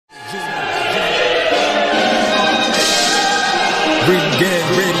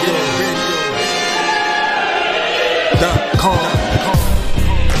RingGangRadio.com.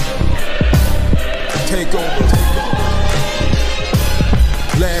 Take over.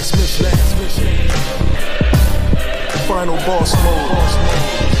 Last mission. Final boss mode.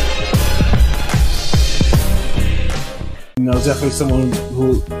 Definitely someone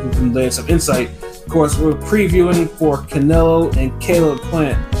who can lay some insight. Of course, we're previewing for Canelo and Caleb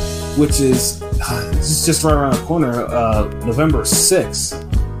Plant, which is just right around the corner, November 6th.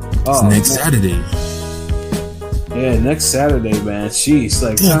 It's next Saturday. Yeah, next Saturday, man. Jeez,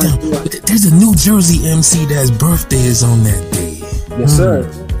 like there's a New Jersey MC that's birthday is on that day. Yes, sir.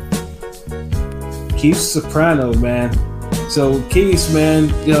 Keith Soprano, man. So, Keith, man,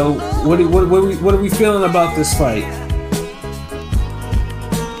 what are we feeling about this fight?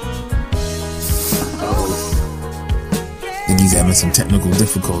 I think he's having some technical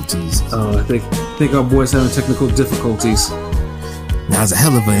difficulties. Oh, I think our boy's having technical difficulties. That was a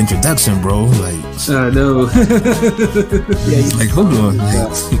hell of an introduction, bro. Like, I know. Yeah, like, hold on.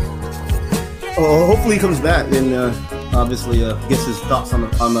 Hopefully he comes back and obviously gets his thoughts on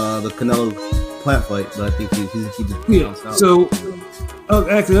the Canelo Plant fight. But I think he just out. So,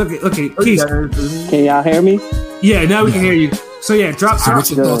 okay, Keith. Can y'all hear me? Yeah, now we can hear you. So yeah, drop.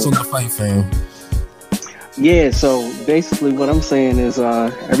 What's your thoughts on the fight, fam? Yeah, so basically what I'm saying is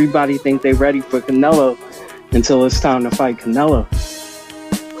everybody think they ready for Canelo until it's time to fight Canelo.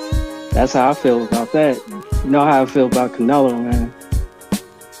 That's how I feel about that. You know how I feel about Canelo, man.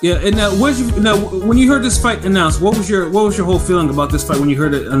 Yeah, and now when you heard this fight announced, what was your whole feeling about this fight when you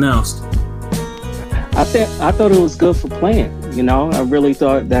heard it announced? I thought it was good for Plant. I really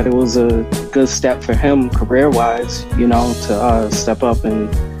thought that it was a good step for him career-wise. To step up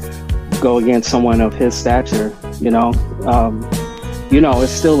and go against someone of his stature. It's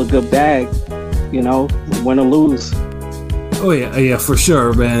still a good bag. Win or lose. Oh yeah, for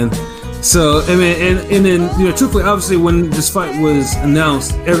sure, man. So I mean, and then truthfully, obviously, when this fight was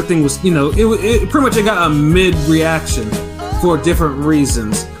announced, everything was it pretty much got a mid reaction for different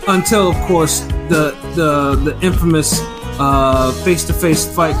reasons until, of course, the infamous face-to-face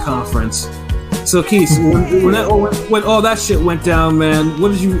fight conference. So Keith, when all that shit went down, man,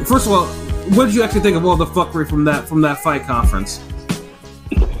 what did you actually think of all the fuckery from that fight conference?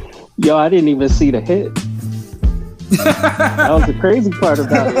 Yo, I didn't even see the hit. That was the crazy part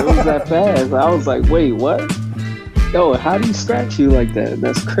about it. It was that fast. I was like, wait, what? Yo, how do you scratch you like that?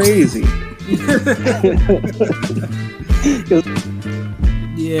 That's crazy.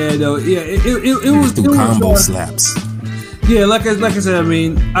 It was combo slaps. Yeah, like I said, I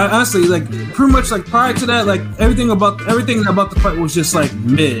mean, I honestly, like, pretty much, like, prior to that, like, everything about the fight was just like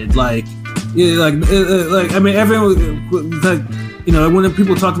mid, like, yeah, I mean, everyone, like, when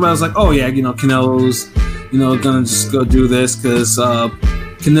people talked about it, it was like, oh yeah, Canelo's, gonna just go do this because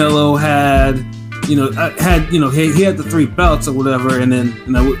Canelo had he had the 3 belts or whatever, and then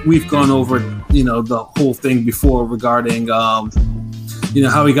we've gone over the whole thing before regarding how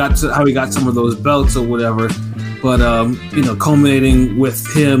he got some of those belts or whatever. But, culminating with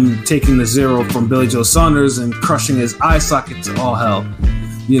him taking the 0 from Billy Joe Saunders and crushing his eye socket to all hell.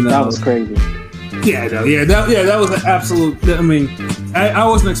 That was crazy. That was an absolute. I mean, I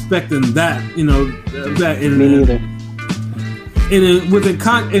wasn't expecting that. That. Me neither. And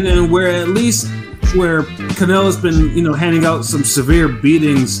then where Canelo's been, handing out some severe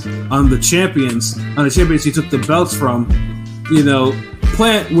beatings on the champions he took the belts from.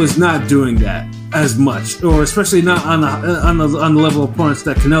 Plant was not doing that as much, or especially not on the level of opponents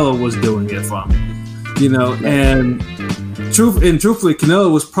that Canelo was doing it from. And truthfully, Canelo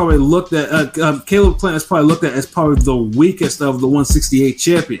was probably looked at. Caleb Plant is probably looked at as probably the weakest of the 168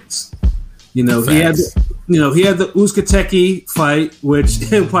 champions. He had the Uzcategui fight, which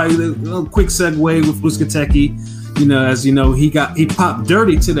probably a quick segue with Uzcategui. As he popped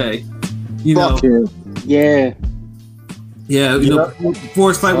dirty today. Fuck yeah. Yeah, before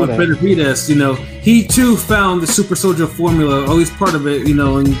his fight with Benavidez, he too found the super soldier formula, or at least part of it,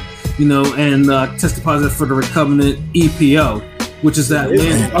 and tested positive for the recombinant EPO, which is that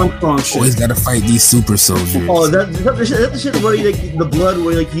Lance Armstrong shit. Always gotta fight these super soldiers. Oh, is that the shit where the blood,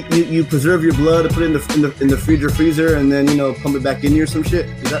 where you preserve your blood and put it in the freezer, and then pump it back in you or some shit?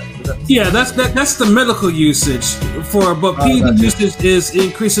 Is that? Yeah, that's the medical usage for, but PED usage is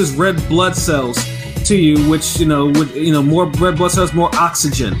increases red blood cells to you, which more red blood cells, more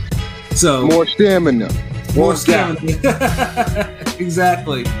oxygen, so more stamina.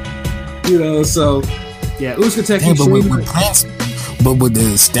 Exactly. So yeah, Uzcategui. But with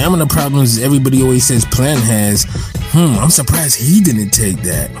the stamina problems everybody always says Plant has, I'm surprised he didn't take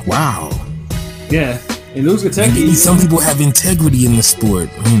that. Wow. Yeah, and Luz Gateki. Maybe some people have integrity in the sport,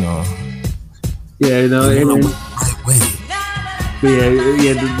 you know. Yeah, you know. They And, went the right way. but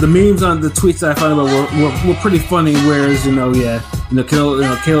yeah. The memes on the tweets that I found about were pretty funny. Whereas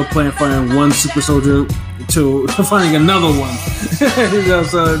Caleb Plant finding one super soldier to finding another one.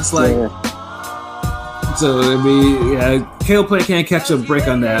 So it's like. Yeah. So I mean, Caleb Plant can't catch a break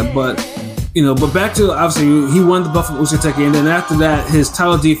on that, but back to obviously he won the Buffalo Usateki, and then after that his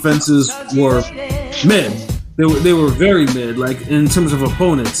title defenses were mid. They were very mid, like in terms of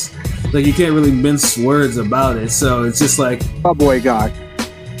opponents. Like you can't really mince words about it. So it's just like Subway guy.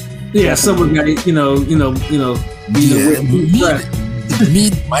 Yeah, Subway guy.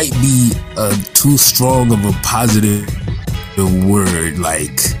 Mid might be too strong of a positive word.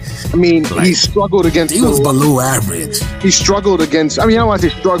 Like, I mean, he struggled against. He was below average. He struggled against. I mean, I don't want to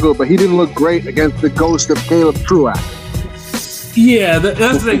say struggle, but he didn't look great against the ghost of Caleb Truax. Yeah,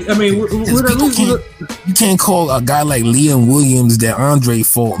 that's the thing. I mean, you can't call a guy like Liam Williams that Andre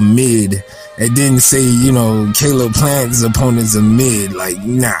fought mid, and then say Caleb Plant's opponents are mid. Like,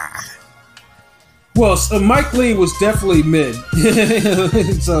 nah. Well, Mike Lee was definitely mid.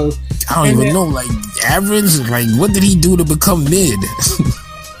 So I don't even know, like average. Like, what did he do to become mid?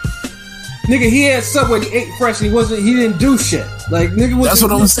 Nigga, he had Subway. He ate fresh. He didn't do shit. Like, nigga was. That's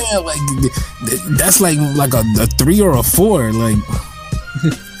what I'm saying. Like, that's like a 3 or a 4. Like,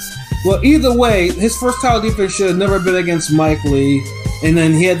 well, either way, his first title defense should have never been against Mike Lee. And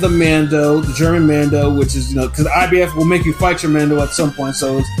then he had the Mando, the German Mando, which is because IBF will make you fight your Mando at some point.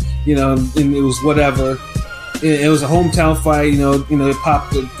 So it's, and it was whatever. It was a hometown fight. It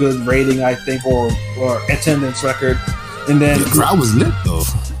popped a good rating, I think, or attendance record. And then the crowd was lit though.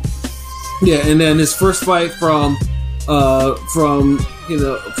 Yeah, and then his first fight from COVID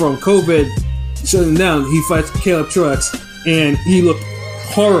shutting down, he fights Caleb Truax, and he looked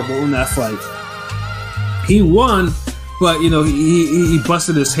horrible in that fight. He won, but he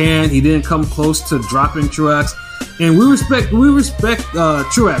busted his hand. He didn't come close to dropping Truax, and we respect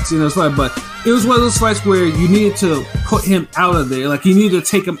Truax, but it was one of those fights where you needed to put him out of there. Like, you needed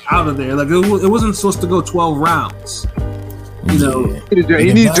to take him out of there. Like, it wasn't supposed to go 12 rounds. He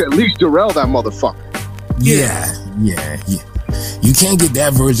needs to at least derail that motherfucker. Yeah. You can't get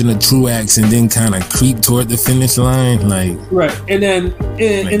that version of Truax and then kind of creep toward the finish line, like right. And then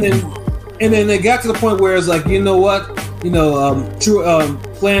they got to the point where it's like, you know what,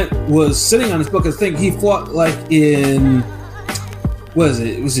 Plant was sitting on his book. I think he fought like in was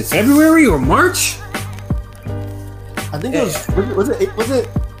it February or March? I think it was it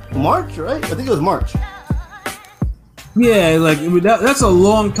March, right? I think it was March. Yeah, like that's a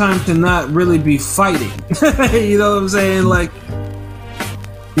long time to not really be fighting. You know what I'm saying? Like,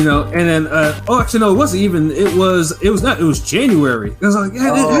 and then actually no, it wasn't even. It was January. It was like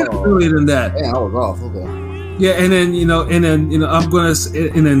earlier than that. Yeah, I was off. Okay. Yeah, and then I'm gonna,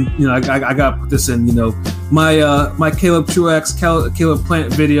 and then I gotta put this in. My Caleb Truax, Caleb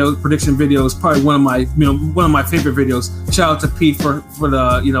Plant prediction video is probably one of my my favorite videos. Shout out to Pete for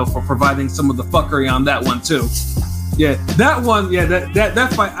the for providing some of the fuckery on that one too. Yeah, that one. Yeah,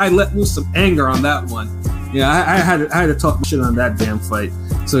 that fight, I let loose some anger on that one. Yeah, I had to talk shit on that damn fight.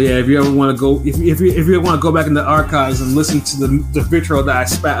 So yeah, if you ever want to go, if you want to go back in the archives and listen to the video that I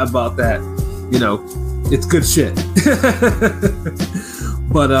spat about that, it's good shit.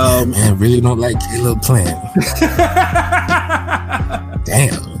 But man, I really don't like Caleb Plant.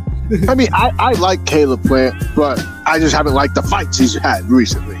 Damn. I mean, I like Caleb Plant, but I just haven't liked the fights he's had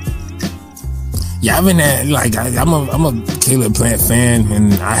recently. Yeah, I've been I'm a Caleb Plant fan,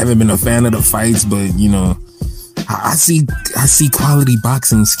 and I haven't been a fan of the fights, but I see quality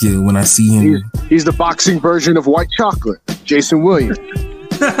boxing skill when I see him. He's the boxing version of White Chocolate, Jason Williams.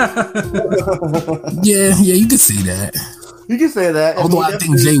 Yeah, you could say that. You can say that. Although I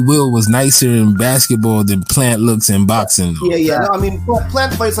think Jay Will was nicer in basketball than Plant looks in boxing. Though. Yeah. No, I mean,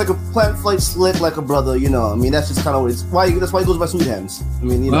 Plant fights slick like a brother. I mean, that's just kind of what it's. That's why he goes by sweet hands. I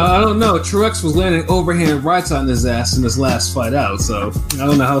mean, I don't know. Truex was landing overhand rights on his ass in his last fight out, so I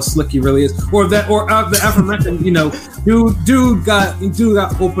don't know how slick he really is. Or the aforementioned, dude got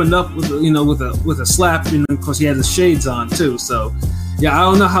opened up with with a slap, because he had his shades on too. So. Yeah, I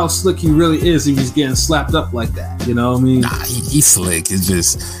don't know how slick he really is if he's getting slapped up like that. You know what I mean? Nah, he's slick. It's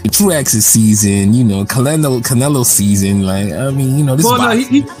just Truax's season, Canelo season. Like, I mean, this. Well,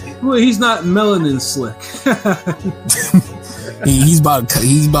 no, he's not melanin slick. he's about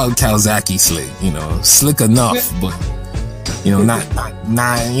Calzaghe slick. Slick enough, but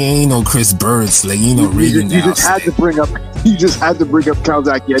not he ain't no Chris Bird slick. Regan. You just had to bring up You just had to bring up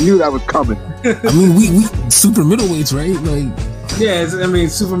Calzaghe. I knew that was coming. I mean, we super middleweights, right? Like, Yeah, I mean,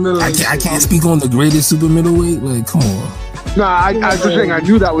 super middleweight. I can't speak on the greatest super middleweight. Like, come on. Nah, I was just saying I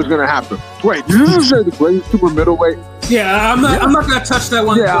knew that was gonna happen. Wait, did you just say the greatest super middleweight? Yeah, I'm not gonna touch that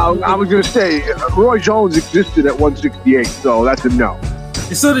one. Yeah, I was gonna say Roy Jones existed at 168, so that's a no.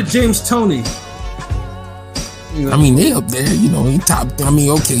 And so did James Toney. You know? I mean, they up there, you know, he top. I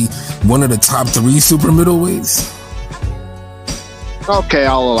mean, okay, one of the top 3 super middleweights. Okay,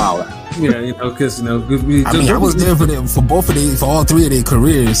 I'll allow that. Yeah, you know, because you know, I mean, I was there for them, for all 3 of their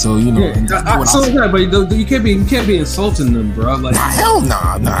careers, so you know. But you can't be insulting them, bro. Like, hell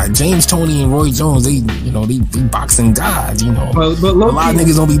nah. James Toney and Roy Jones, they boxing gods, you know. But a lot of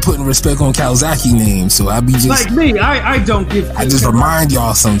niggas don't be putting respect on Calzaghe names, so I be just like me. I don't give. I just remind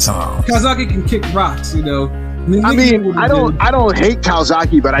y'all sometimes. Calzaghe can kick rocks, you know. I mean, I don't hate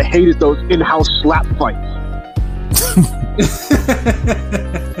Calzaghe, but I hated those in-house slap fights.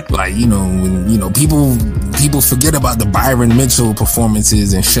 Like, you know, when, you know, people forget about the Byron Mitchell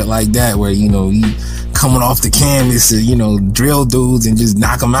performances and shit like that, where, you know, he coming off the canvas to, you know, drill dudes and just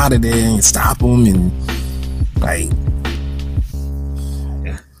knock them out of there and stop them, and like,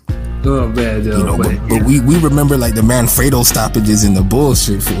 oh man, you know, but we remember like the Manfredo stoppages and the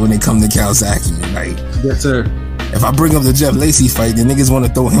bullshit for when it come to Calzaghe. Like, yes sir. If I bring up the Jeff Lacey fight, the niggas want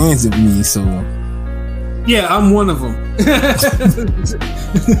to throw hands at me, so. Yeah, I'm one of them. So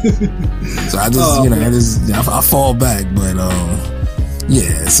I just, I fall back, but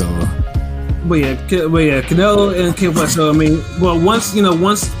yeah. So, but yeah, Canelo and King West. So I mean, well, once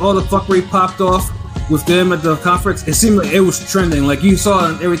all the fuckery popped off with them at the conference, it seemed like it was trending. Like you saw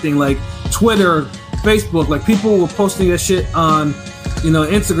on everything, like Twitter, Facebook, like people were posting that shit on, you know,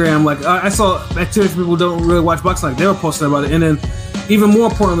 Instagram. Like I saw activity people don't really watch boxing, like they were posting about it, and then. Even more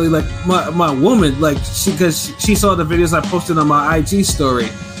importantly, like my woman, like because she saw the videos I posted on my IG story,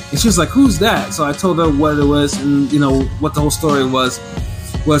 and she was like, "Who's that?" So I told her what it was, and you know what the whole story was.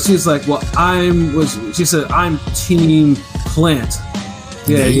 Well, she's like, "Well, she said I'm Team Plant."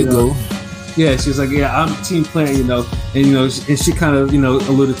 Yeah, there you go. Yeah, she's like, "Yeah, I'm Team Plant," you know, and you know, and she kind of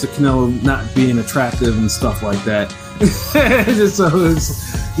alluded to Canelo not being attractive and stuff like that. So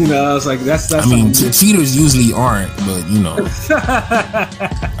it's. You know, I was like, that's. I mean, cheaters usually aren't, but you know,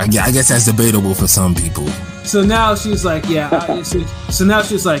 I guess that's debatable for some people. So now she's like, yeah. So now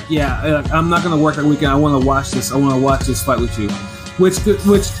she's like, yeah. I'm not gonna work that weekend. I want to watch this. I want to watch this fight with you, which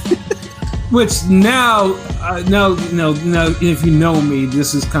now, if you know me,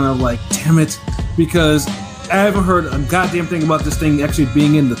 this is kind of like, damn it, because I haven't heard a goddamn thing about this thing actually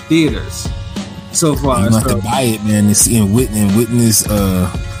being in the theaters. So far, you have to buy it, man. It's in witness,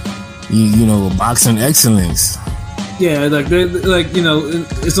 you know, boxing excellence. Yeah, like you know,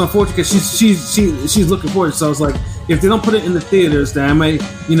 it's unfortunate because she's looking forward. So I was like, if they don't put it in the theaters, then I might,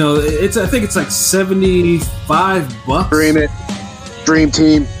 you know, I think it's like $75. Stream it, Dream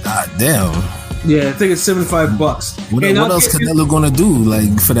Team. God damn. Yeah, I think it's $75. What else Canelo gonna do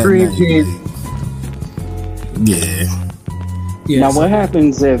like for that Dream Team? Yeah. Now, what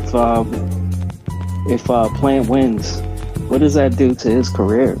happens if Plant wins? What does that do to his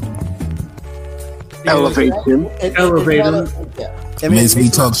career? Elevate him. Elevate him. It makes me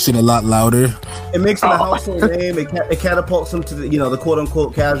talk shit a lot louder. It makes him a household name. It catapults him to the, you know, the quote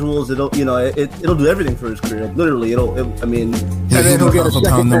unquote casuals. It'll do everything for his career. Like, literally, he'll get a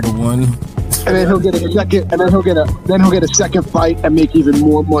second number one. And then he'll get a second. And then he'll get a second fight and make even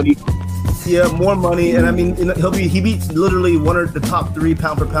more money. Yeah, more money, and I mean, he beats literally one of the top 3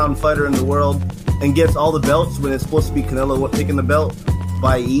 pound for pound fighter in the world, and gets all the belts when it's supposed to be Canelo taking the belt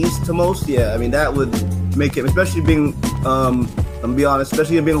by ease to most. Yeah, I mean that would make him, especially being, I'm gonna be honest,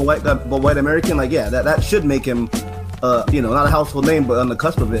 especially being a white American. Like, yeah, that should make him, you know, not a household name, but on the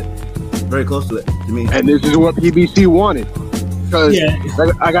cusp of it, very close to it to me. And this is what PBC wanted, because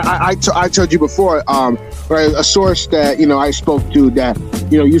I told you before, a source that, you know, I spoke to that,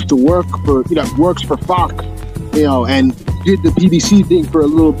 you know, used to work for, you know, works for Fox, you know, and did the PBC thing for a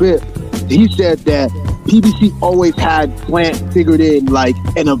little bit. He said that PBC always had Plant figured in, like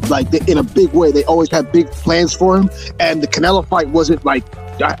in a big way. They always had big plans for him, and the Canelo fight wasn't like,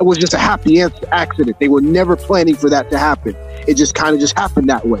 it was just a happy accident. They were never planning for that to happen. It just kind of just happened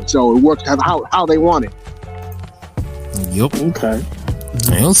that way. So it worked how they wanted. Yep. Okay.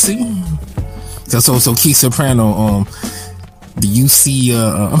 We'll see. So Keith Soprano, do you see,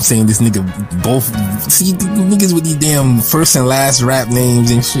 I'm saying this nigga, both, see niggas with these damn first and last rap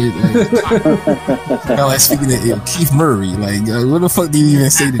names and shit. Like, like speaking of Keith Murray, like, what the fuck do you even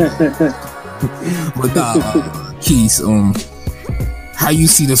say to that? But Keith, how you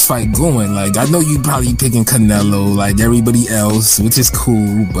see this fight going. Like, I know you probably picking Canelo like everybody else, which is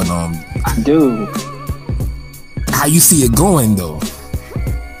cool, but dude, how you see it going though?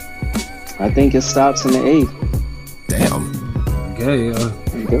 I think it stops in the 8th. Damn. Okay.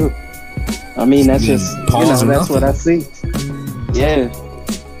 Dude. I mean, that's just that's what I see. Yeah.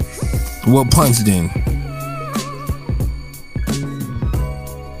 What punch then?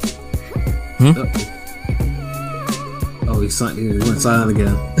 Oh, he went silent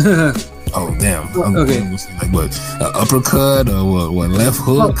again. Oh damn. Okay. Like what? Uppercut or what? Left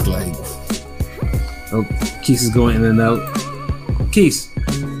hook? Like. Oh, Keith is going in and out. Keith.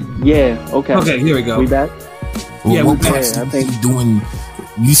 Yeah. Okay. Okay. Here we go. We back. Yeah, what punch do you see doing?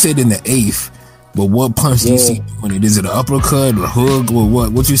 You said in the 8th, but what punch do you see doing it? Is it an uppercut or hook or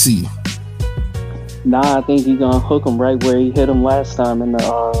what? What you see? Nah, I think he's gonna hook him right where he hit him last time in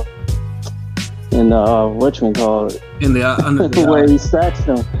the whatchamacallit? In the under the where he scratched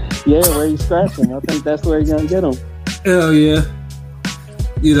him. Yeah, where he scratched him. I think that's where he's gonna get him. Hell yeah.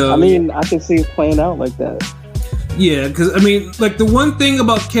 You know, I mean, I can see it playing out like that. Yeah, because I mean, like the one thing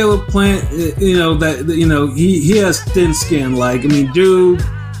about Caleb Plant, he has thin skin. Like, I mean, dude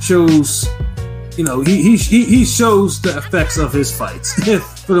shows, he shows the effects of his fights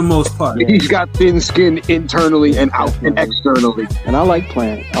for the most part. He's got thin skin internally and out and externally. And I like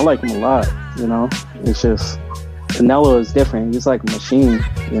Plant. I like him a lot. It's just Canelo is different. He's like a machine.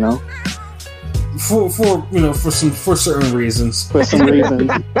 For certain reasons. For some reasons,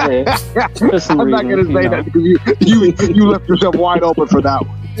 yeah. For some I'm not gonna say that because you left yourself wide open for that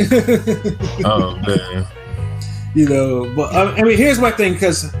one. Oh man. But I mean, here's my thing,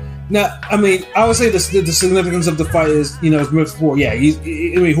 because now, I mean, I would say the significance of the fight is, as mentioned before, yeah,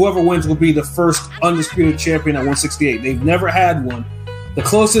 whoever wins will be the first undisputed champion at 168. They've never had one. The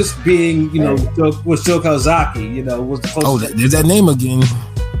closest being, was Joe Calzaghe. Was the closest. Oh, there's that name again.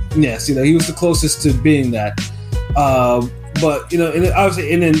 Yes, he was the closest to being that. But and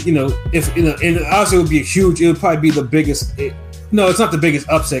obviously, and then if and obviously it would be it would probably be the biggest. No, it's not the biggest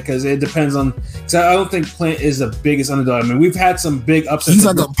upset because it depends on. So I don't think Plant is the biggest underdog. I mean, we've had some big upsets. He's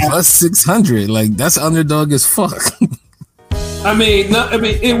like a plus 600. Like, that's underdog as fuck. I mean,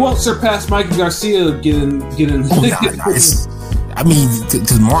 it won't surpass Mikey Garcia getting. I mean,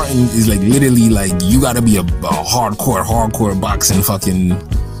 because Martin is like literally like you got to be a hardcore boxing fucking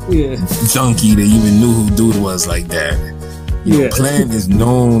junkie to even knew who dude was like that. Plant is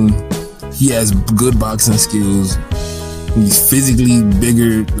known. He has good boxing skills. He's physically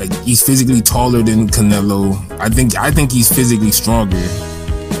bigger, like he's physically taller than Canelo. I think he's physically stronger.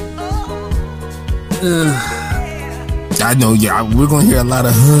 I know, we're gonna hear a lot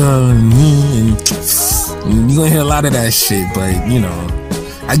of and you're gonna hear a lot of that shit, but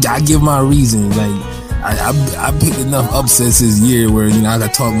I give my reasons. Like I picked enough upsets this year where I gotta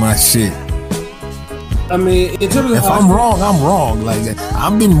talk my shit. I mean, in terms of if I'm wrong, I'm wrong. Like,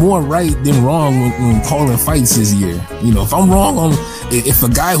 I've been more right than wrong when calling fights this year. If I'm wrong if a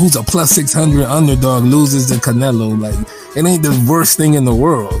guy who's a plus 600 underdog loses to Canelo, like, it ain't the worst thing in the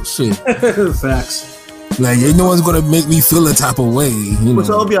world. Shit. Facts. Like, ain't no one's gonna make me feel a type of way.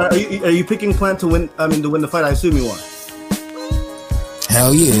 So, Obi, are you picking Plant to win? I mean, to win the fight? I assume you are.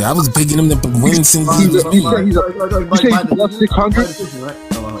 Hell yeah, I was picking him to win since he was plus 600.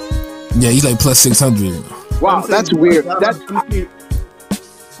 Yeah, he's like plus 600. Wow, that's weird. I was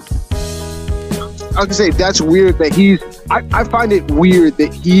gonna say that's weird that I find it weird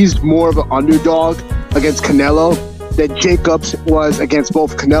that he's more of an underdog against Canelo than Jacobs was against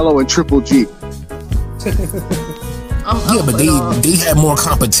both Canelo and Triple G. But they had more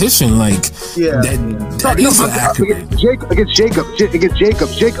competition. Like that is accurate. Against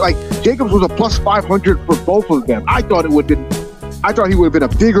Jacobs, Jacobs was a plus 500 for both of them. I thought he would have been a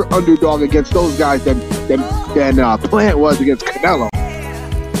bigger underdog against those guys than Plant was against Canelo.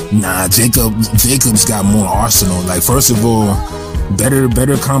 Nah, Jacobs got more arsenal. Like, first of all,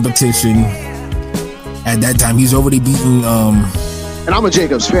 better competition. At that time, he's already beaten. And I'm a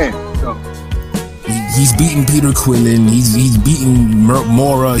Jacobs fan. So. He's beaten Peter Quillin. He's beaten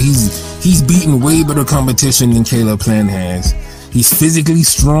Mora. He's beaten way better competition than Caleb Plant has. He's physically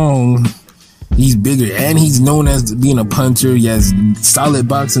strong. He's bigger, and he's known as being a puncher. He has solid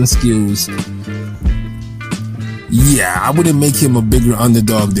boxing skills. Yeah, I wouldn't make him a bigger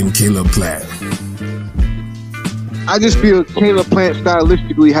underdog than Caleb Plant. I just feel Caleb Plant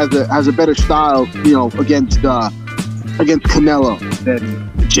stylistically has a better style, against Canelo than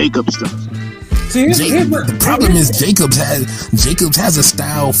Jacobs does. The problem is Jacobs has a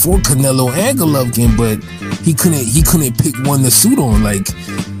style for Canelo and Golovkin, but he couldn't pick one to suit on. Like,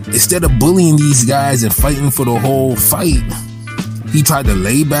 instead of bullying these guys and fighting for the whole fight, He tried to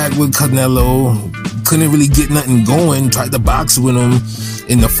lay back with Canelo, couldn't really get nothing going. Tried to box with him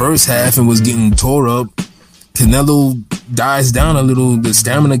in the first half and was getting tore up. Canelo dies down a little, the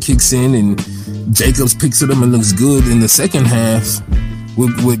stamina kicks in, and Jacobs picks it up and looks good in the second half.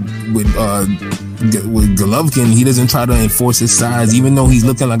 With Golovkin, he doesn't try to enforce his size, even though he's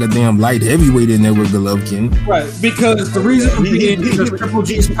looking like a damn light heavyweight in there with Golovkin. Right, because the reason being because Triple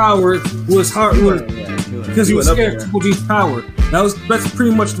G's power was hard, because he was scared of Triple G's power. That's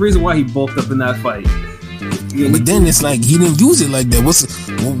pretty much the reason why he bulked up in that fight. But then it's like he didn't use it like that.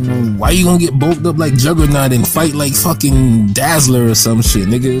 Why you gonna get bulked up like Juggernaut and fight like fucking Dazzler or some shit,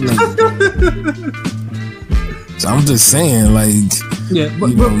 nigga? Like, so I'm just saying, like,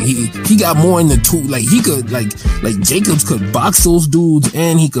 he got more in the two. Like he could, like Jacobs could box those dudes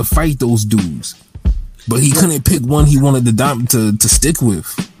and he could fight those dudes, but he couldn't pick one he wanted to stick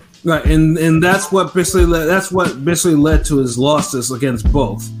with. Right, and that's what basically led to his losses against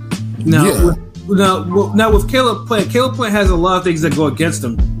both. Now with Caleb Plant has a lot of things that go against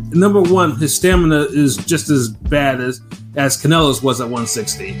him. Number one, his stamina is just as bad as Canelo's was at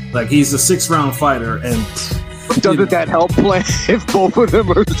 160. Like, he's a 6-round fighter, and doesn't that help Plant if both of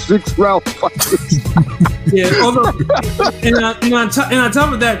them are 6-round fighters? Yeah, although and on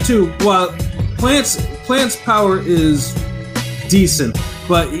top of that too, while Plant's power is decent.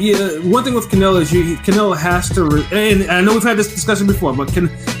 But one thing with Canelo is Canelo has to, and I know we've had this discussion before, but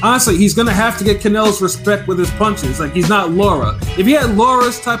honestly, he's going to have to get Canelo's respect with his punches. Like, he's not Laura. If he had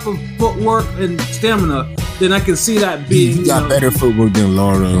Laura's type of footwork and stamina, then I can see that being... He got better footwork than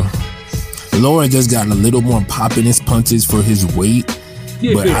Laura. Laura just got a little more pop in his punches for his weight,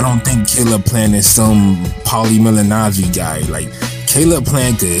 but I don't think Caleb Plant is some Paulie Malignaggi guy. Like, Caleb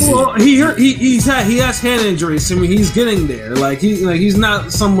Plant could. Well, he has hand injuries. I mean, he's getting there. He's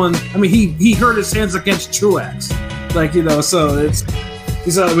not someone. I mean, he hurt his hands against Truax. So it's.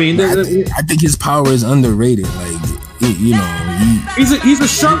 I think his power is underrated. He's a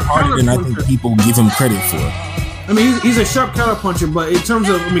sharp harder than I think people give him credit for. I mean, he's a sharp counterpuncher, but in terms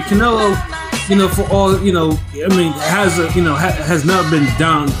of, Canelo, for all, has not been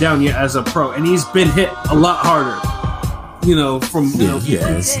down yet as a pro, and he's been hit a lot harder. From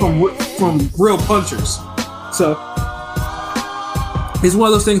real punchers. So it's one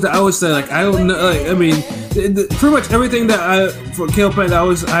of those things that I always say, like, I don't know. Like, I mean, pretty much everything that for Caleb Plant, I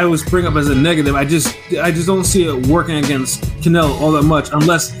always bring up as a negative. I just don't see it working against Canelo all that much,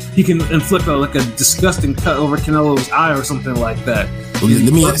 unless he can inflict a disgusting cut over Canelo's eye or something like that. Well,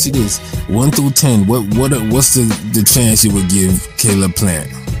 let me ask you this: 1 through 10, what's the chance you would give Caleb Plant?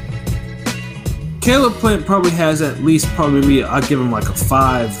 Caleb Plant probably has at least I'll give him like a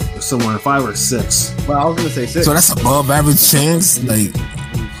 5 somewhere, 5 or 6. Well, I was gonna say 6. So that's above average chance. Like,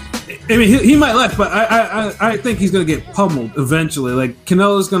 I mean, he might left, but I think he's gonna get pummeled eventually. Like,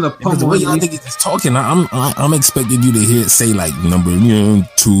 Canelo's gonna pummel. The way y'all niggas is talking, I'm expecting you to say like number 2,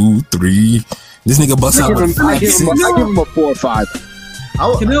 3. This nigga bust out with 5, 6. I give him a 4 or 5. I'm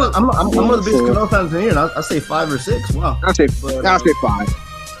one of the biggest Canelo fans in here, and I'll say 5 or 6. Wow. I'll say 5.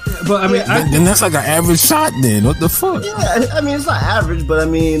 But I mean, then that's like an average shot. Then what the fuck? Yeah, I mean, it's not average, but I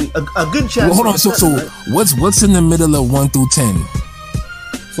mean a good chance. Well, hold on. So what's in the middle of 1 through 10?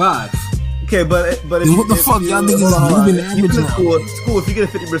 5. Okay, but if what the fuck, y'all niggas is moving average now? It's cool if you get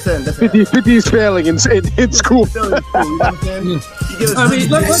a 50%. That's 50 is failing in school. You know what I'm saying? I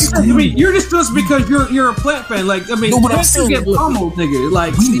mean, you're just because you're a Plant fan. Like, I mean, Plant can get pummeled, nigga.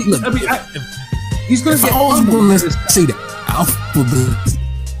 Like, he's gonna get pummeled. Say the alphabet.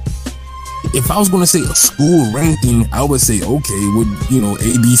 If I was going to say a school ranking, I would say, okay, with,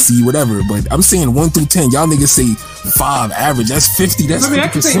 ABC, whatever. But I'm saying 1 through 10. Y'all niggas say 5 average. That's 50. That's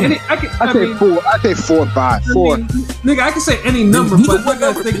 50%. I say 4. I say 4 or 5. 4. Nigga, I can say any number, but I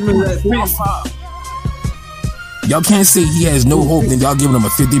gotta think of that 4 or 5. Y'all can't say he has no hope, then y'all giving him a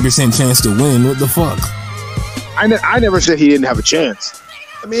 50% chance to win. What the fuck? I never said he didn't have a chance.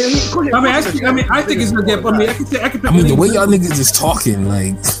 I think he's gonna get. I mean, the way y'all niggas is talking,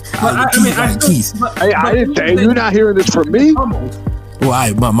 like, I didn't say you're not hearing this from me.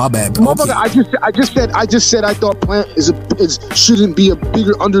 Well, my bad. Okay. I just said I thought Plant shouldn't be a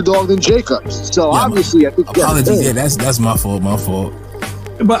bigger underdog than Jacobs. So obviously, I think apologies. Yeah, that's my fault. My fault.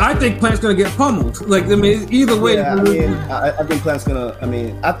 But I think Plant's gonna get pummeled. Like, I mean, either way. Yeah, I think Plant's gonna. I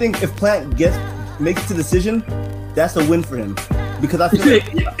mean, I think if Plant makes the decision, that's a win for him. Because I feel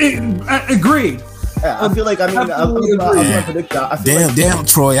agreed. Yeah, I feel like I'm gonna predict that. I feel Damn,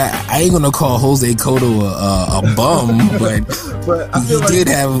 Troy. I ain't gonna call Jose Cotto a bum, but I feel he did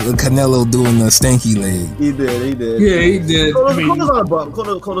have Canelo doing the stanky leg. He did. Yeah, he did. Cotto's not a bum.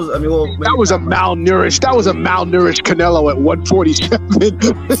 Cotto's. I mean, well, That was a malnourished Canelo at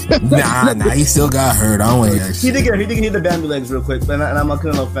 147. Nah, he still got hurt. I don't want that He shit. did get the Bambi legs real quick, and I'm a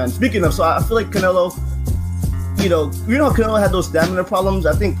Canelo fan. Speaking of, so I feel like Canelo, you know how Canelo had those stamina problems.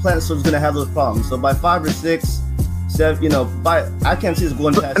 I think Plant is gonna have those problems. So by 5 or 6, 7, I can't see this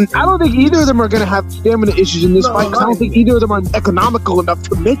going past. And I don't think either of them are going to have stamina issues in this fight. 'Cause I don't think either of them are economical enough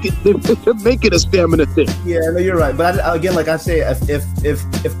to make it a stamina thing. Yeah, no, you're right. But again, like I say, if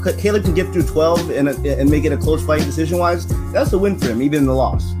Caleb can get through 12 and make it a close fight decision wise, that's a win for him, even in the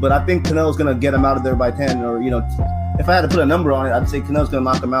loss. But I think Canelo's gonna get him out of there by 10, or if I had to put a number on it, I'd say Canelo's gonna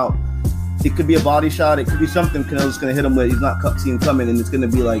knock him out. It could be a body shot. It could be something Canelo's gonna hit him with. He's not seeing coming, and it's gonna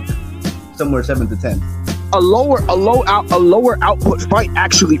be like somewhere 7 to 10. A lower output fight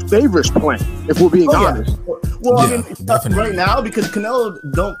actually favors Plant, if we're being honest. Well, Yeah, I mean, definitely. right now, because Canelo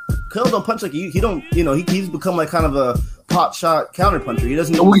don't punch like he's become like kind of a pot shot counter puncher. He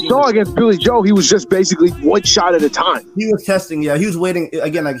doesn't. We saw against Billy Joe, he was just basically one shot at a time. He was testing. Yeah, he was waiting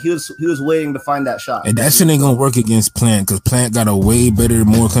again. Like he was waiting to find that shot. And that shit ain't gonna work against Plant because Plant got a way better,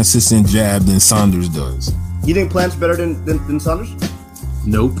 more consistent jab than Saunders does. You think Plant's better than Saunders?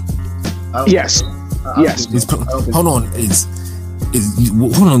 Nope. Yes. Yes. Hold on. Hold on.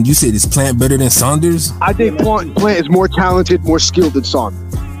 You said is Plant better than Saunders? I think Plant is more talented, more skilled than Saunders.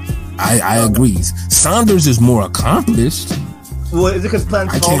 I agree. Saunders is more accomplished. Well, is it because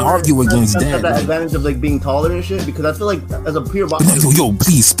Plant's I can't taller? argue against Plant's that, got like- advantage of like being taller and shit. Because I feel like as a pure boxer, Yo,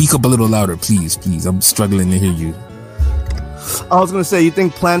 please speak up a little louder, please. I'm struggling to hear you. I was gonna say, you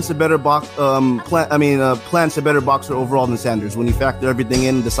think Plant's a better Plant's a better boxer overall than Sanders when you factor everything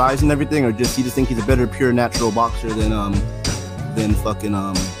in, the size and everything, or you just think he's a better pure natural boxer than fucking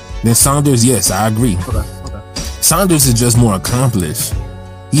Then Saunders, yes, I agree. Okay. Saunders is just more accomplished.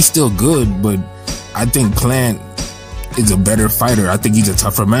 He's still good, but I think Plant is a better fighter. I think he's a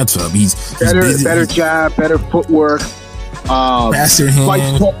tougher matchup. He's busy, Better jab, better footwork, faster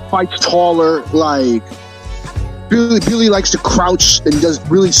hand. fights taller. Like Billy likes to crouch and he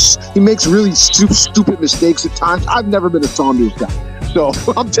makes really stupid mistakes at times. I've never been a Saunders guy, so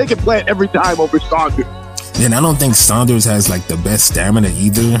I'm taking Plant every time over Saunders. Then I don't think Saunders has like the best stamina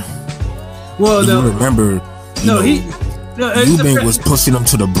either. Well, You remember, Eubank was pushing him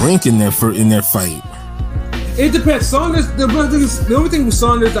to the brink in their fight. It depends. Saunders, the only thing with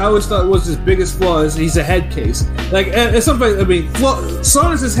Saunders I always thought was his biggest flaw is he's a head case. Like at some point, I mean,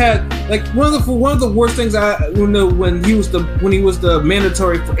 Saunders has had like one of the worst things when he was the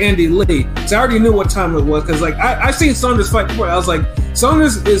mandatory for Andy Lee. So I already knew what time it was because like I seen Saunders fight before. I was like,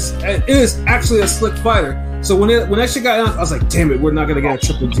 Saunders is actually a slick fighter. So when that shit got out, I was like, damn it, we're not gonna get a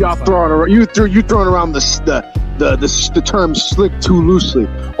triple G. You throwing around the term slick too loosely.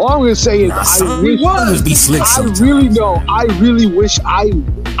 All I'm gonna say is I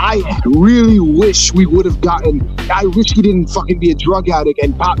really wish we would have gotten. I wish he didn't fucking be a drug addict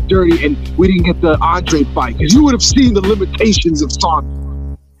and pop dirty, and we didn't get the Andre fight because you would have seen the limitations of Saunders.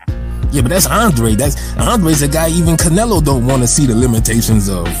 Yeah, but that's Andre. Andre's a guy even Canelo don't want to see the limitations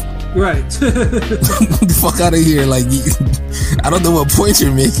of. Right. Get the fuck out of here! Like, I don't know what point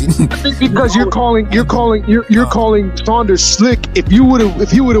you're making. Because you're calling Saunders slick. If you would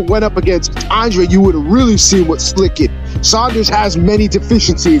have went up against Andre, you would have really seen what slick is. Saunders has many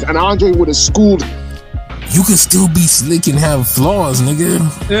deficiencies, and Andre would have schooled. You can still be slick and have flaws, nigga.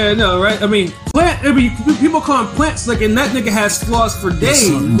 Yeah, no, right? I mean, Plant. I mean, people call him Plant slick, and that nigga has flaws for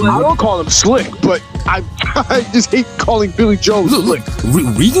days. I don't call him slick, but I just hate calling Billy Joe slick.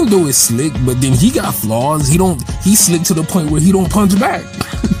 Regan do is slick, but then he got flaws. He's slick to the point where he don't punch back.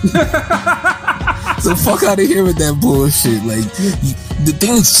 So fuck out of here with that bullshit. Like, the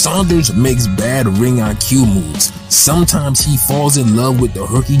thing is, Saunders makes bad ring IQ moves. Sometimes he falls in love with the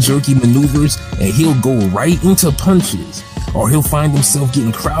herky-jerky maneuvers, and he'll go right into punches. Or he'll find himself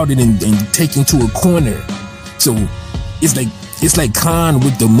getting crowded and taken to a corner. So it's like Khan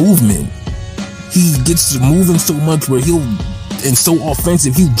with the movement. He gets to moving so much where and so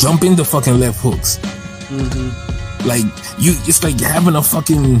offensive, he'll jump into fucking left hooks. Mm-hmm. Like, it's like having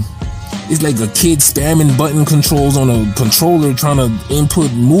it's like a kid spamming button controls on a controller trying to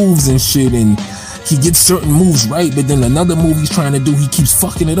input moves and shit, and he gets certain moves right, but then another move he's trying to do, he keeps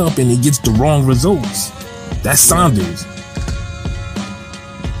fucking it up and he gets the wrong results. That's Saunders.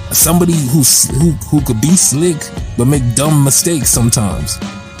 Somebody who could be slick but make dumb mistakes sometimes.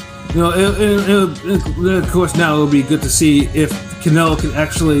 You know, of course, now it'll be good to see if Canelo can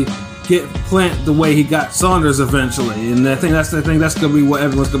get Plant the way he got Saunders eventually, and I think that's gonna be what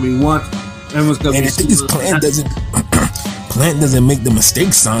everyone's gonna be want. Everyone's gonna and be. the thing is, Plant doesn't make the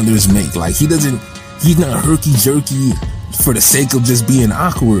mistakes Saunders make. Like he's not herky jerky for the sake of just being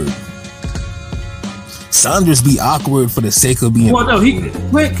awkward. Saunders be awkward for the sake of being. Well, no,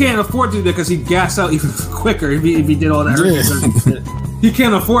 Plant can't afford to do that because he'd gas out even quicker if he did all that. Yeah. He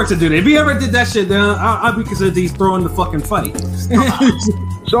can't afford to do that. If he ever did that shit, then I'd be considered he's throwing the fucking fight.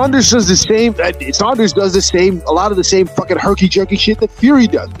 Saunders does the same. Saunders does the same. A lot of the same fucking herky jerky shit that Fury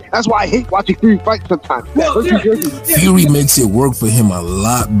does. That's why I hate watching Fury fight sometimes. Well, Fury makes it work for him a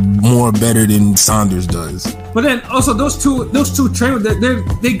lot more better than Saunders does. But then also those two trained.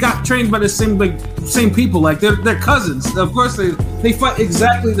 They got trained by the same people. Like they're cousins. Of course they fight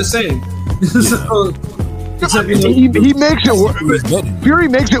exactly the same. So, except, he makes it work. Fury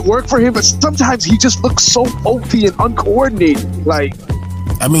makes it work for him, but sometimes he just looks so bulky and uncoordinated. Like,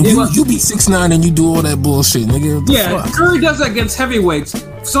 I mean, you be 6'9" and you do all that bullshit, nigga. What the fuck? Fury does that against heavyweights.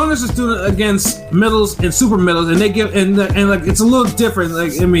 Saunders is doing it against middles and super middles, and they give and like it's a little different.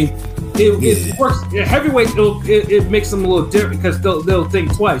 Like I mean, it works. Heavyweight it makes them a little different because they'll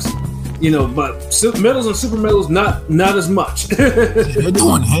think twice. But middles and super middles not as much. They're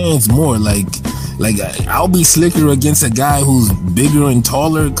doing hands more. Like I'll be slicker against a guy who's bigger and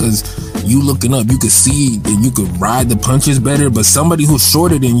taller because you looking up, you could see and you could ride the punches better. But somebody who's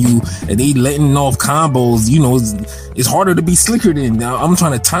shorter than you and they letting off combos, it's harder to be slicker than. Now I'm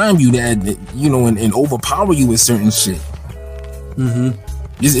trying to time you that, and overpower you with certain shit. Mm-hmm.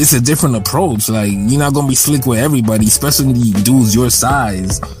 It's a different approach. Like you're not gonna be slick with everybody, especially dudes your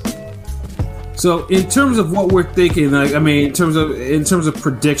size. So in terms of what we're thinking, like I mean, in terms of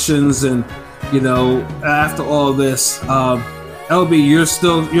predictions and after all this, LB,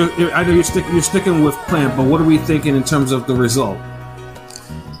 I know you're sticking with Plant, but what are we thinking in terms of the result?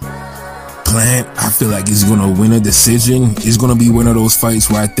 Plant, I feel like he's gonna win a decision. It's gonna be one of those fights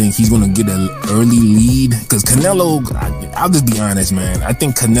where I think he's gonna get an early lead. Because Canelo, I'll just be honest, man. I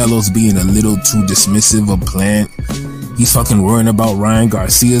think Canelo's being a little too dismissive of Plant. He's fucking worrying about Ryan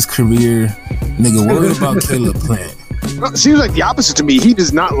Garcia's career. Nigga, worried about Caleb Plant. It seems like the opposite to me. He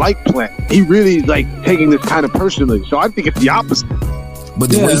does not like Plant. He really like taking this kind of personally. So I think it's the opposite. But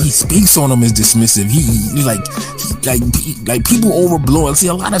the way he speaks on him is dismissive. He like people overblow. See,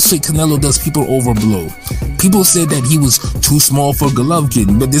 a lot of shit Canelo does, people overblow. People said that he was too small for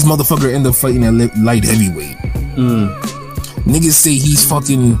Golovkin, but this motherfucker ended up fighting at light heavyweight. Niggas say he's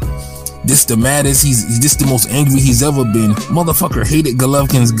fucking this the maddest. He's this the most angry he's ever been. Motherfucker hated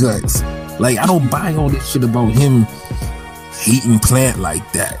Golovkin's guts. Like I don't buy all this shit about him hating Plant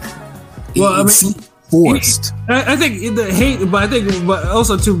like that. Well, forced. I think the hate, but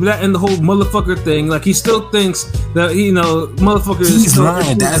also too that and the whole motherfucker thing. Like he still thinks that motherfucker. He's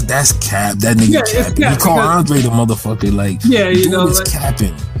lying. That's cap. That nigga cap. He called Andre the motherfucker. Like he's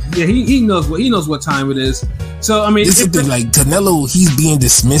capping. Yeah, he knows what time it is. So I mean, this is the thing. Like Canelo, he's being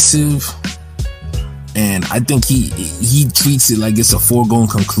dismissive, and I think he treats it like it's a foregone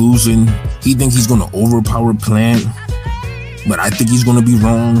conclusion. He thinks he's gonna overpower Plant, but I think he's gonna be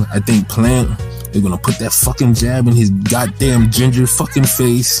wrong. I think Plant. They're gonna put that fucking jab in his goddamn ginger fucking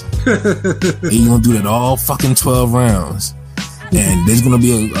face. And you're gonna do that all fucking 12 rounds. And there's gonna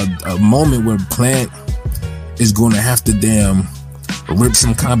be a moment where Plant is gonna have to damn rip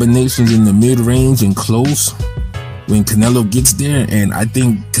some combinations in the mid-range and close when Canelo gets there. And I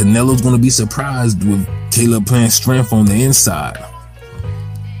think Canelo's gonna be surprised with Caleb Plant's strength on the inside.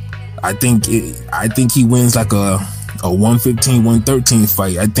 I think he wins like a 115-113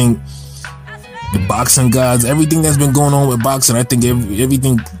 fight. I think the boxing gods, everything that's been going on with boxing, I think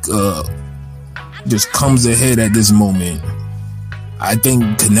everything just comes ahead at this moment. I think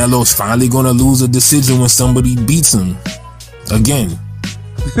Canelo's finally going to lose a decision when somebody beats him again.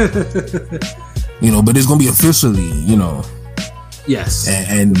 But it's going to be officially, Yes.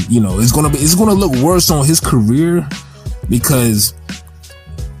 And it's going to look worse on his career because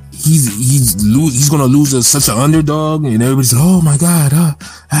he's gonna lose as such an underdog, and everybody's like, oh my god,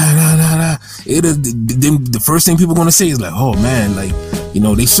 the first thing people are gonna say is like, oh man, like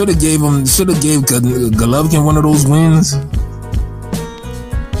they should have gave Golovkin one of those wins.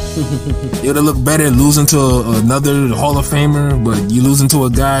 It would have looked better losing to another Hall of Famer, but you losing to a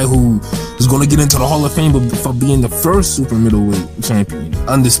guy who is gonna get into the Hall of Fame for being the first super middleweight champion,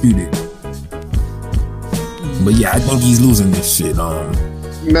 undisputed. But yeah, I think he's losing this shit.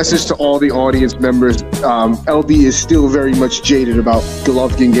 Message to all the audience members: LB is still very much jaded about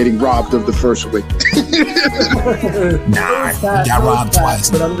Golovkin getting robbed of the first win. Nah, he got robbed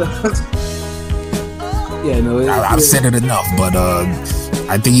twice. But I'm just... Yeah, no. I've said it enough, but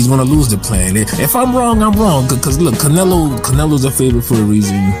I think he's gonna lose the Plant. If I'm wrong, I'm wrong. Because look, Canelo's a favorite for a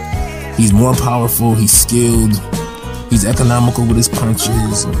reason. He's more powerful. He's skilled. He's economical with his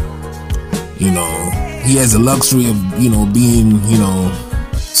punches. You know, he has the luxury of being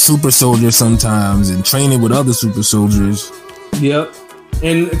super soldier sometimes and training with other super soldiers. Yep.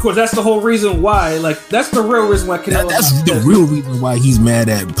 And of course, that's the whole reason why. Like, that's the real reason why Canelo. That's the real reason why he's mad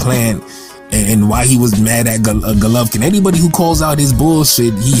at Plant and why he was mad at Golovkin. Anybody who calls out his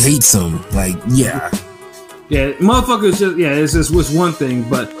bullshit, he hates him. Like, yeah, motherfuckers. It's just one thing,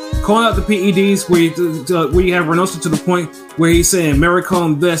 but calling out the PEDs where you have Reynoso to the point where he's saying Mary call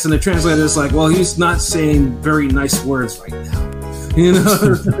him this, and the translator is like, well, he's not saying very nice words right now,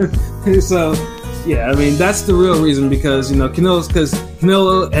 So. Yeah, I mean, that's the real reason, because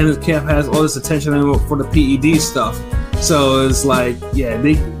Canelo and his camp has all this attention for the PED stuff. So it's like, yeah,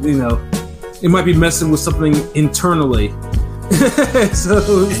 they, it might be messing with something internally.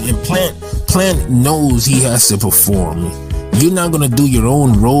 And Plant knows he has to perform. You're not gonna do your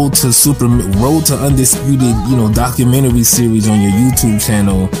own Road to Undisputed, documentary series on your YouTube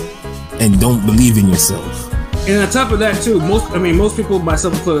channel and don't believe in yourself. And on top of that, too, most people,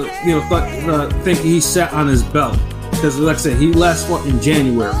 myself included, think he sat on his belt, because, like I said, he last fought in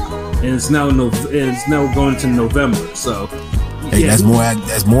January, and it's now going to November. So, hey, that's more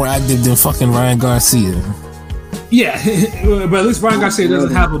active than fucking Ryan Garcia. Yeah, but at least Ryan Garcia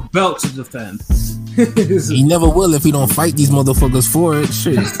doesn't have a belt to defend. He never will if he don't fight these motherfuckers for it.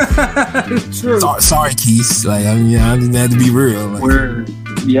 Shit. True. Sorry, Keith. Like, I didn't have to be real. Like,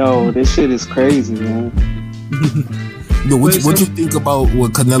 yo, this shit is crazy, man. Yo, what you think about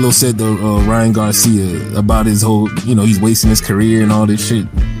what Canelo said to Ryan Garcia about his whole, he's wasting his career and all this shit?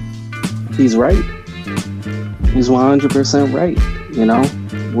 He's right. He's 100% right.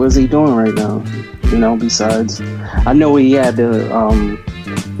 What is he doing right now? Besides, I know he had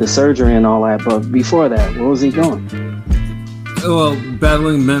the surgery and all that, but before that, what was he doing? Well,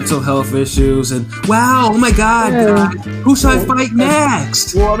 battling mental health issues and oh my God, who should I fight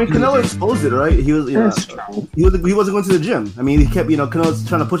next? Well, I mean, Canelo exposed it, right? He was, he wasn't going to the gym. I mean, he kept, Canelo's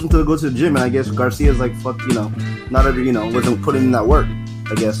trying to push him to go to the gym, and I guess Garcia's like, fuck, not every, wasn't putting in that work,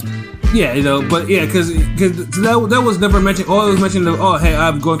 I guess. Yeah, but yeah, because that was never mentioned. All it was mentioned, hey,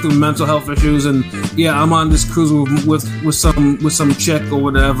 I'm going through mental health issues, and yeah, I'm on this cruise with some chick or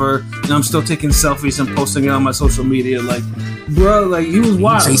whatever, and I'm still taking selfies and posting it on my social media. Like, bro, like, he was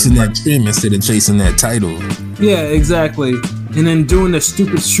wild, chasing that trim instead of chasing that title. Yeah, exactly. And then doing the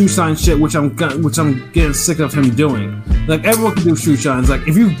stupid shoe shine shit, which I'm getting sick of him doing. Like, everyone can do shoe shines. Like,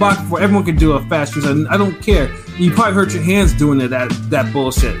 if you've boxed before, everyone can do a fast shoe shine. I don't care. You probably hurt your hands doing it, that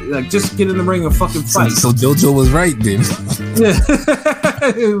bullshit. Like, just get in the ring and fucking fight. So JoJo was right then. Yeah,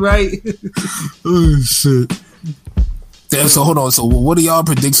 right. Oh shit. Damn, so hold on. So what are y'all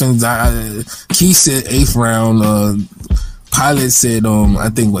predictions? Keith said 8th round. Pilot said I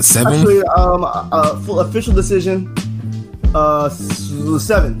think 7. Actually, full official decision.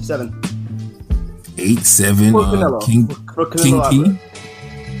 7. 8-7. King P.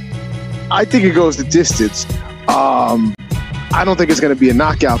 I think it goes the distance. I don't think it's going to be a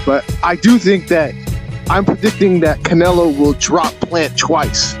knockout, but I do think that I'm predicting that Canelo will drop Plant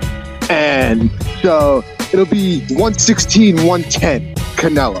twice. And so it'll be 116-110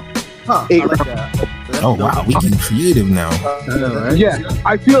 Canelo. Huh, I like that. Oh wow, we getting creative now. Right? Yeah,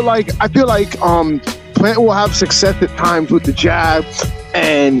 I feel like Plant will have success at times with the jab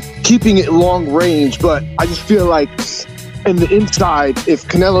and keeping it long range, but I just feel like in the inside, if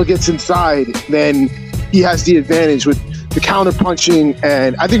Canelo gets inside, then he has the advantage with the counter punching,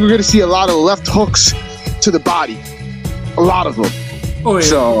 and I think we're going to see a lot of left hooks to the body, a lot of them. Oh yeah.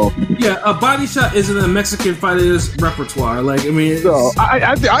 So yeah, a body shot isn't a Mexican fighter's repertoire. Like, I mean, so I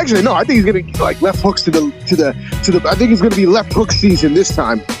actually no. I think he's gonna like left hooks to the. I think it's gonna be left hook season this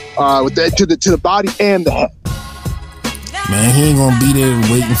time, with to the body and the head. Man, he ain't gonna be there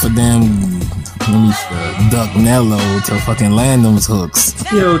waiting for them. Duck Nello to fucking land those hooks.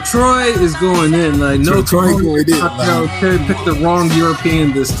 Yo, Troy is going in. Like, no, Troy going in. No, Terry picked the wrong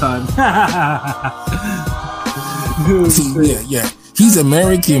European this time. Yeah. He's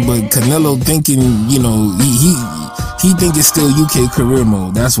American, but Canelo thinking, he think it's still UK career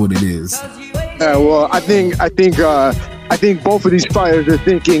mode. That's what it is. Well, I think both of these fighters are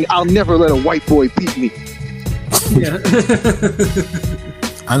thinking, I'll never let a white boy beat me. Yeah.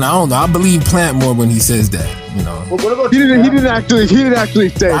 And I don't know. I believe Plant more when he says that. Well, what about he didn't actually say that.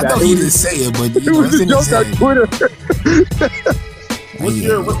 I thought he didn't say it, but it was a joke on Twitter.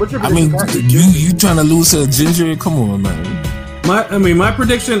 What's your I mean, you trying to lose to Ginger? Come on, man. My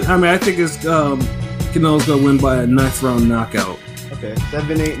prediction. I think is Canelo's gonna win by a 9th round knockout. Okay,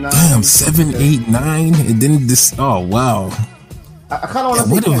 7, 8, 9. Damn, 7, 8, 9, and then this. Oh wow. I kind of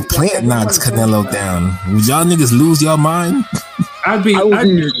want to. What if Plant knocks Canelo down? Would y'all niggas lose y'all mind? I would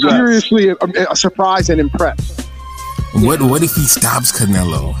be seriously surprised and impressed. What if he stops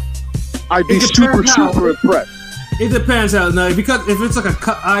Canelo? I'd be super impressed. It depends how now because if it's like a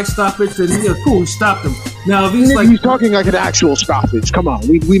cut eye stoppage, then yeah, cool, stop him. Now if he's he's talking like an actual stoppage. Come on,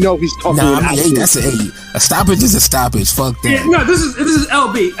 we know he's talking. Nah, I mean, that's a stoppage is a stoppage. Fuck that. Yeah, no, this is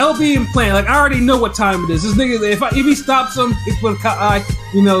LB and Plant. Like I already know what time it is. This nigga, if he stops him with a cut eye,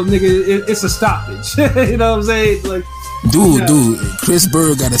 you know, nigga, it's a stoppage. You know what I'm saying? Like, dude, Chris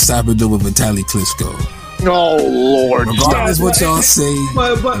Berg got a stoppage over Vitaly Klitschko. Oh Lord! Regardless what y'all say,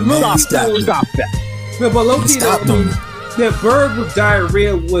 but stop that. Yeah, but low key, Yeah, Berg with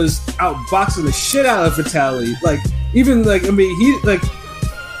diarrhea was outboxing the shit out of Vitaly. Like, even like, I mean, he like,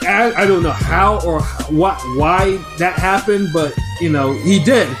 I don't know how or why that happened, but you know, he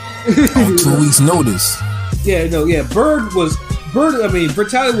did. On 2 weeks' notice. Yeah, no, yeah. Berg. I mean,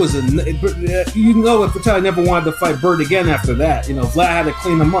 Vitaly was you know, if Vitaly never wanted to fight Berg again after that, you know, Vlad had to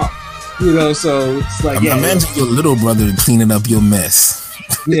clean him up. You know, so it's like, imagine your little brother cleaning up your mess.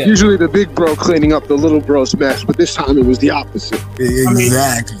 Yeah. Usually the big bro cleaning up the little bro's mess, but this time it was the opposite.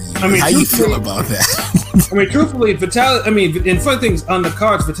 Exactly. I mean, how you feel about that? I mean, truthfully, Vitaly. I mean, in fun things on the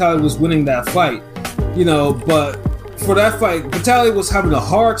cards, Vitaly was winning that fight. You know, but for that fight, Vitaly was having a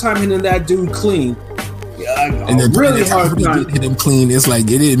hard time hitting that dude clean. And then really hard time hit him clean. It's like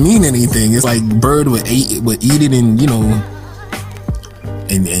it didn't mean anything. It's like Bird would eat it and you know,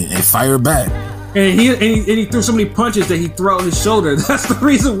 and fire back. And he threw so many punches that he threw out his shoulder. That's the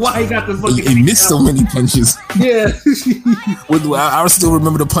reason why he got the fucking. He missed so many punches. Yeah. I still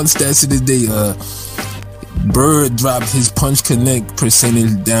remember the punch stats to this day. Bird dropped his punch connect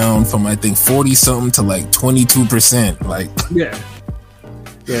percentage down from I think 40 something to like 22%. Like yeah.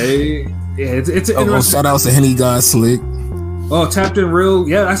 It's interesting. Shout out to Henny God Slick. Oh, Tapped in Real.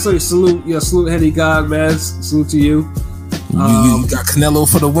 Yeah, I say salute. Yeah, salute Henny God, man. Salute to you. You got Canelo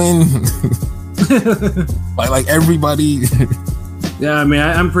for the win. like everybody. Yeah, I mean,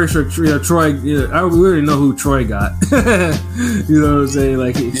 I'm pretty sure Troy. I already know who Troy got. You know what I'm saying?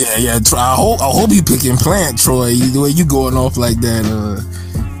 Like, yeah. I hope you picking Plant, Troy. The way you going off like that.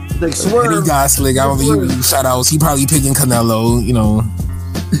 Like Swerve. Any guy Slick. I don't think you shout outs. He probably picking Canelo. You know.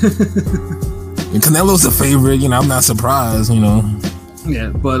 And Canelo's the favorite. You know, I'm not surprised. You know. Yeah,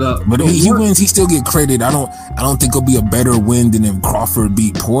 but if he wins, he still get credit. I don't think it'll be a better win than if Crawford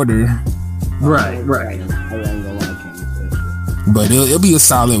beat Porter. Right. But it'll be a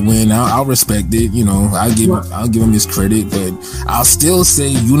solid win. I'll respect it. You know, I'll give him his credit. But I'll still say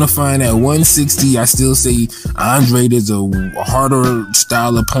unifying at 160. I still say Andre is a harder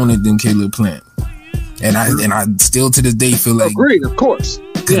style opponent than Caleb Plant. And I still to this day feel like agreed, of course.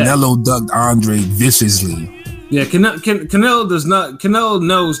 Canelo ducked Andre viciously. Yeah, Canelo does not. Canelo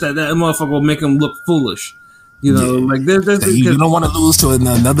knows that motherfucker will make him look foolish. You know, like you don't want to lose to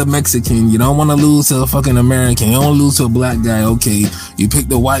another Mexican. You don't want to lose to a fucking American. You don't want to lose to a black guy. Okay, you pick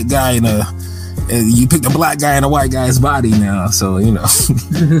the white guy and you pick the black guy in a white guy's body now. So you know.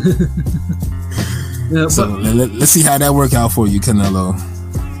 Yeah, so let's see how that work out for you, Canelo.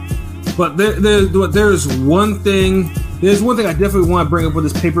 But there's one thing. There's one thing I definitely want to bring up with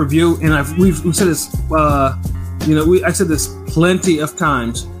this pay-per-view, and we've said this. I said this plenty of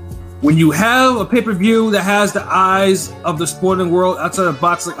times. When you have a pay-per-view that has the eyes of the sporting world outside of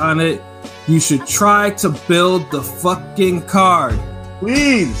boxing on it, you should try to build the fucking card.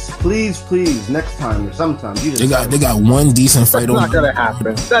 Please, next time or sometime. They got one decent fight. That's not gonna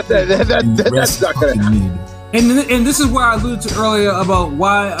happen. That's not gonna happen. And this is where I alluded to earlier about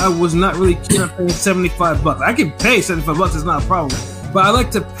why I was not really keen on paying $75. I can pay $75; it's not a problem. But I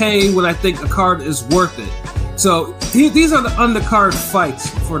like to pay what I think a card is worth it. So these are the undercard fights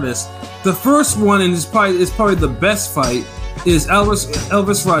for this. The first one, and is probably the best fight, is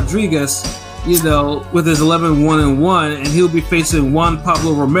Elvis Rodriguez. You know, with his 11-1-1, and he'll be facing Juan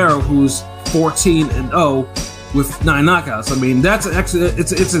Pablo Romero, who's 14-0 with 9 knockouts. I mean, that's actually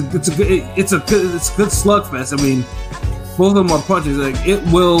it's a good slugfest. I mean, both of them are punches. Like, it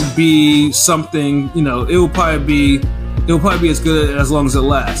will be something. You know, it'll probably be as good as long as it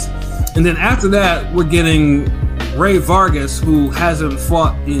lasts. And then after that, we're getting Ray Vargas, who hasn't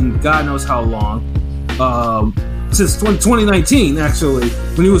fought in God knows how long, since 2019, actually.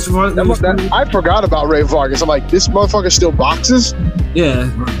 When he was I forgot about Ray Vargas. I'm like, this motherfucker still boxes? Yeah.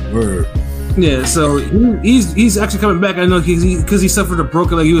 Word. Yeah, so he's actually coming back. I know because he suffered a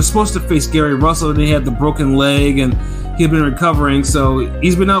broken leg. He was supposed to face Gary Russell, and he had the broken leg, and he'd been recovering. So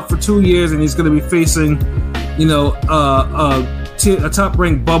he's been out for 2 years, and he's going to be facing, you know, a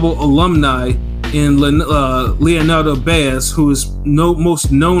top-ranked Bubble alumni in Leonardo Baez, whose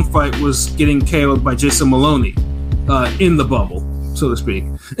most known fight was getting KO'd by Jason Maloney in the Bubble, so to speak.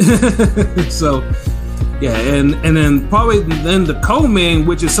 So, yeah, and then probably then the co-main,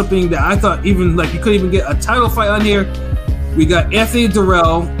 which is something that I thought even like you couldn't even get a title fight on here. We got Anthony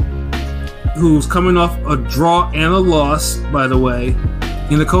Durrell, who's coming off a draw and a loss, by the way,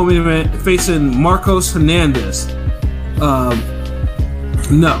 in the co-main event, facing Marcos Hernandez. No.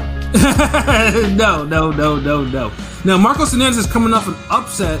 No. Now, Marcos Hernandez is coming off an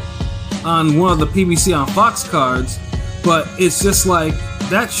upset on one of the PBC on Fox cards, but it's just like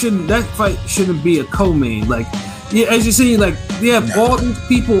that fight shouldn't be a co-main. Like, yeah, as you see, like they have all these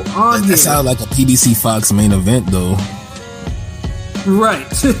people on here. That sounds like a PBC Fox main event, though. Right.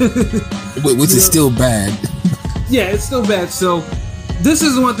 Which is still bad. Yeah, it's still bad. So this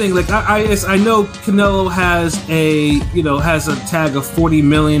is one thing. Like I know Canelo has a tag of 40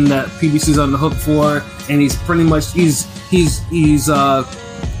 million that PBC's on the hook for, and he's pretty much he's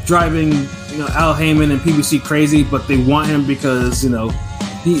driving Al Heyman and PBC crazy, but they want him because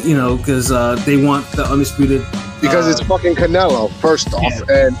because they want the undisputed. Because it's fucking Canelo, first off,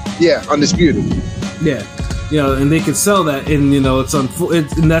 and undisputed. Yeah, and they can sell that, and and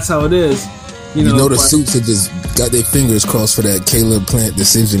that's how it is. The suits have just got their fingers crossed for that Caleb Plant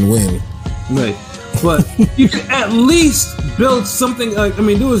decision win. Right, but you can at least build something. Like, I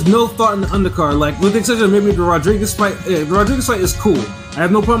mean, there was no thought in the undercard. Like, with the exception of maybe the Rodriguez fight. The Rodriguez fight is cool. I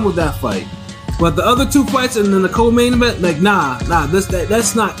have no problem with that fight. But the other two fights and then the co-main event, like,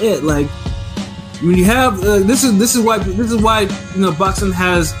 that's not it. Like, when you have this is why boxing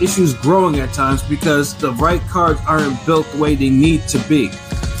has issues growing at times, because the right cards aren't built the way they need to be.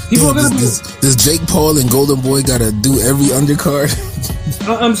 Does Jake Paul and Golden Boy gotta do every undercard?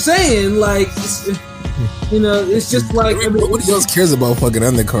 I'm saying, like, it's just like nobody else cares about fucking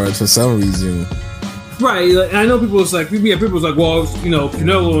undercards for some reason. Right, like, I know people's like, well,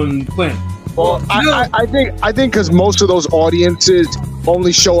 Canelo and Plant. Well, I think because most of those audiences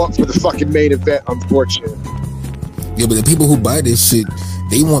only show up for the fucking main event, unfortunately. Yeah, but the people who buy this shit,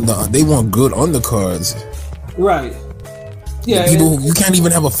 they want good undercards. Right. Yeah. People, you can't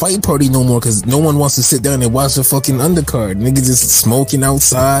even have a fight party no more because no one wants to sit down and watch the fucking undercard. Niggas just smoking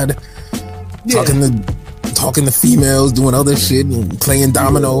outside, talking to females, doing other shit, and playing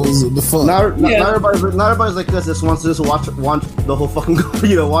dominoes. What the fuck? Not everybody's like this. Just wants to watch the whole fucking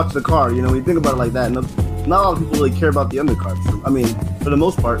watch the card. When you think about it like that, not a lot of people really care about the undercard. I mean, for the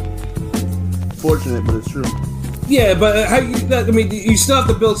most part, fortunate, but it's true. Yeah, but you still have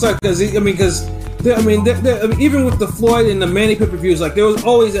to build something because even with the Floyd and the Manny pay-per-views, like there was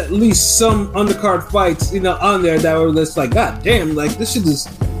always at least some undercard fights, on there that were just like, God damn, like this shit is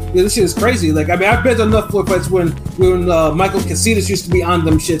crazy. Like, I mean, I've been to enough Floyd fights when Michael Casitas used to be on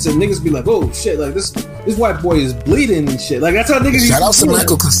them shits, and niggas be like, oh shit, like this white boy is bleeding and shit. Like, that's how niggas. Shout out to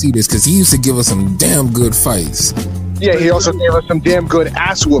Michael Casitas because he used to give us some damn good fights. Yeah, he also gave us some damn good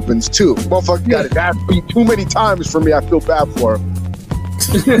ass whoopings too. Motherfucker got his ass beat too many times for me. I feel bad for him.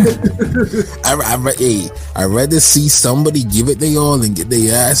 I'd rather see somebody give it they all and get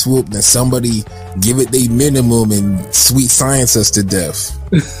their ass whooped than somebody give it their minimum and sweet science us to death.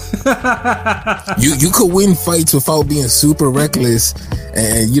 You could win fights without being super reckless,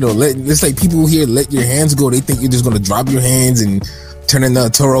 and it's like people here let your hands go. They think you're just gonna drop your hands and turn into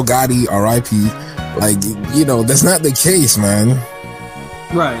Toro Gotti, R.I.P. Like, that's not the case, man.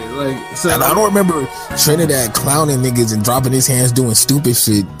 Right, like, so and I don't remember Trinidad clowning niggas and dropping his hands doing stupid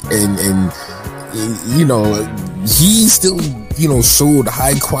shit, and he still showed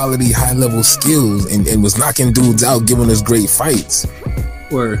high quality, high level skills and was knocking dudes out, giving us great fights.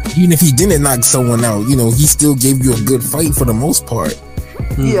 Or even if he didn't knock someone out, he still gave you a good fight for the most part.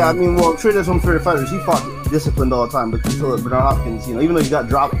 Yeah, I mean, well, Trinidad's one of my favorite fighters. He fought disciplined all the time, but still, Bernard Hopkins, even though he got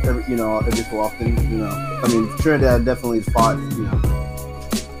dropped every so often, I mean, Trinidad definitely fought,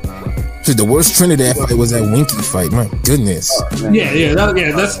 Shit, the worst Trinidad fight was that Winky fight. My goodness.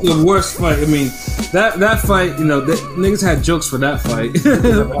 That's the worst fight. I mean, that fight, niggas had jokes for that fight.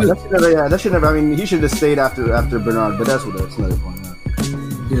 that should never. I mean, he should have stayed after Bernard, but that's another point.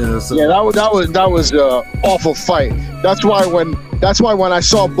 That was an awful fight. That's why when I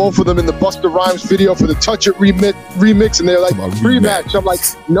saw both of them in the Busta Rhymes video for the Touch It remix, and they're like rematch, I'm like,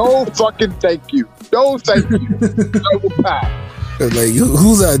 no fucking thank you, no thank you. I will pass. Like,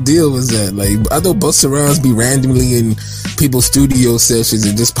 whose idea was that? Like, I know Busta Rhymes be randomly in people's studio sessions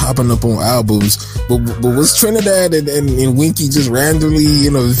and just popping up on albums, but was Trinidad and Winky just randomly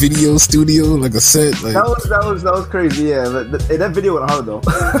in a video studio, like a set? Like, that was crazy, yeah. But that video went hard though.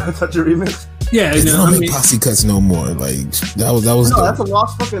 Touch a remix. Yeah, They don't make posse cuts no more. Like that was. No, the, that's a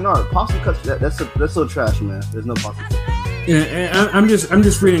lost fucking art. Posse cuts. That's so trash, man. There's no posse cuts. Yeah, and I'm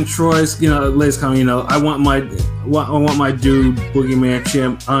just reading Troy's, latest comment. I want my dude Boogeyman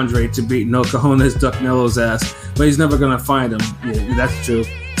Champ Andre to beat No Cojones Duck Nello's ass, but he's never gonna find him. Yeah, that's true.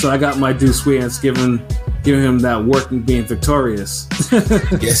 So I got my dude Sweet's giving him that work and being victorious.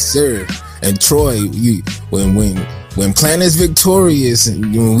 Yes, sir. And Troy, when Plan is victorious,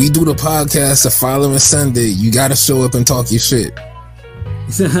 and when we do the podcast the following Sunday, you gotta show up and talk your shit.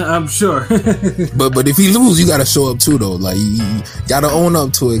 I'm sure. but if he lose, you gotta show up too, though. Like you gotta own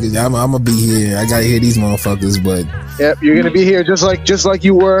up to it. Cause I'm gonna be here. I gotta hear these motherfuckers. But yep, you're gonna be here just like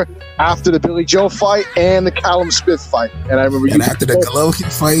you were after the Billy Joe fight and the Callum Smith fight. And I remember after the Golovkin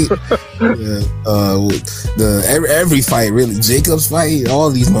fight, every fight really, Jacobs fight, all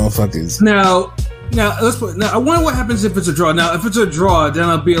these motherfuckers. Now I wonder what happens if it's a draw. Now if it's a draw, then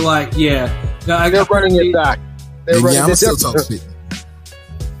I'll be like, they're running it back. I'm still talking shit.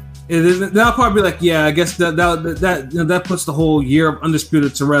 And then I'll probably be like, I guess that puts the whole year of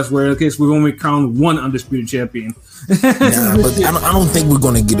undisputed to rest. Where in case we've only crowned one undisputed champion. Nah, but I don't think we're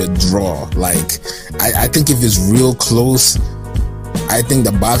gonna get a draw. Like I think if it's real close, I think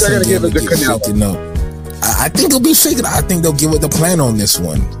the boxing game will get shaken up. I think it'll be shaken. I think they'll give it the plan on this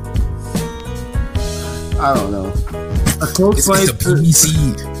one. I don't know. It's a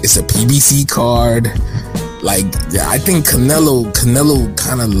PBC. It's a PBC card. Like, I think Canelo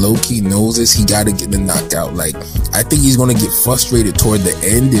kind of low-key knows this. He got to get the knockout. Like, I think he's going to get frustrated toward the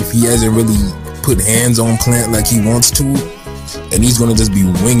end if he hasn't really put hands on Plant like he wants to, and he's going to just be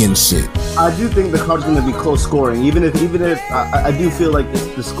winging shit. I do think the card's going to be close scoring. Even if I do feel like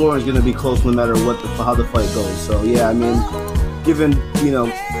the scoring is going to be close no matter how the fight goes. So, yeah, I mean, given,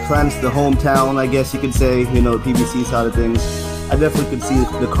 Plant's the hometown, I guess you could say, PBC side of things, I definitely could see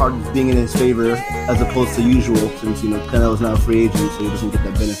the card being in his favor as opposed to usual, since Canelo's not a free agent, so he doesn't get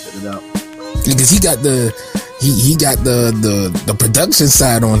that benefit of doubt. Because he got the production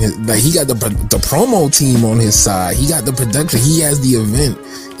side on his, like he got the promo team on his side. He got the production. He has the event,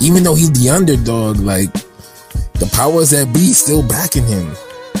 even though he's the underdog. Like the powers that be still backing him.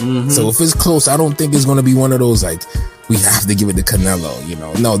 Mm-hmm. So if it's close, I don't think it's going to be one of those like, we have to give it to Canelo,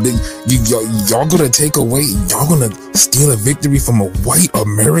 No, y'all gonna take away, y'all gonna steal a victory from a white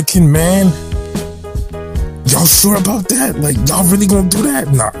American man? Y'all sure about that? Like, y'all really gonna do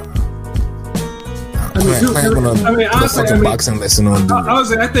that? Nah. Honestly, boxing lesson on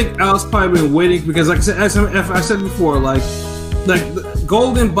dude. I think Al's probably been waiting because, like I said before, like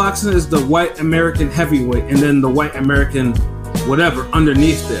Golden Boxing is the white American heavyweight, and then the white American whatever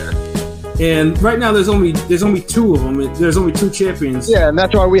underneath there. And right now, there's only two of them. There's only two champions. Yeah, and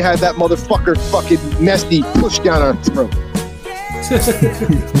that's why we had that motherfucker fucking Nesty pushed down our throat.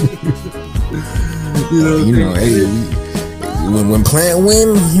 Hey, when Plant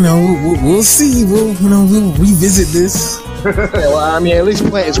win, we'll see. We'll revisit this. Yeah, well, I mean, at least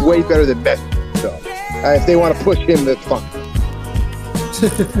Plant is way better than Messi. So, if they want to push him, that's fine.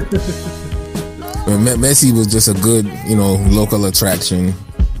 Messi was just a good, local attraction.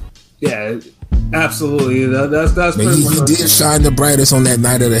 Yeah, absolutely. That's he did shine the brightest on that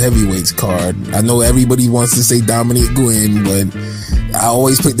Night of the Heavyweights card. I know everybody wants to say Dominic Guinn, but I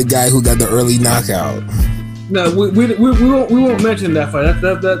always pick the guy who got the early knockout. No, we won't mention that fight.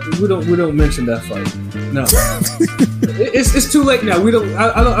 We don't mention that fight. No, it's too late now.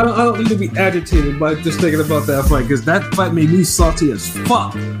 I don't need to be agitated by just thinking about that fight because that fight made me salty as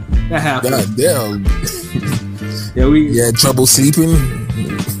fuck. That happened. God damn. You had trouble sleeping.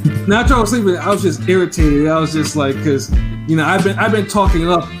 Not trouble sleeping. I was just irritated. I was just like, because I've been talking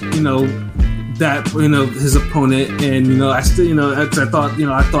up, that his opponent, and I still, I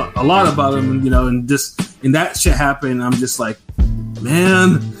thought a lot about him, and that shit happened. I'm just like,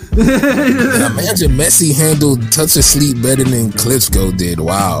 man. Imagine Messi handled touch of sleep better than Klitschko did.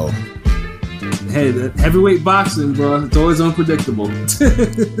 Wow. Hey, the heavyweight boxing, bro, it's always unpredictable.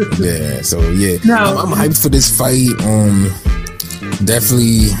 Yeah. So yeah, now, I'm hyped for this fight.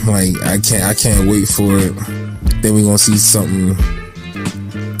 Definitely, like I can't wait for it. Then we're gonna see something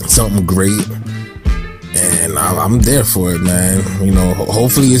great, and I'm there for it, man.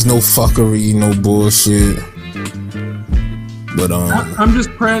 Hopefully it's no fuckery, no bullshit. But I'm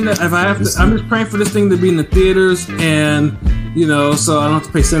just praying that if I have to, I'm just praying for this thing to be in the theaters, and so I don't have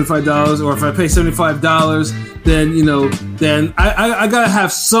to pay $75, or if I pay $75, then then I gotta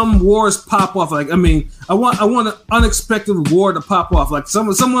have some wars pop off. Like, I mean, I want an unexpected war to pop off. Like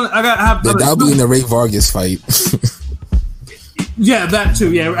someone I gotta have. That'll be in the Ray Vargas fight. Yeah, that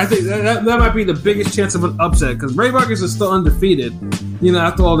too. Yeah, I think that might be the biggest chance of an upset because Ray Vargas is still undefeated. You know,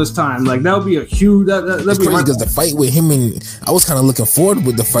 after all this time, like that would be a huge. That'd it's be crazy because the fight with him and I was kind of looking forward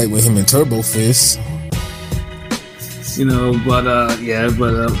with the fight with him and Turbo Fist. You know, but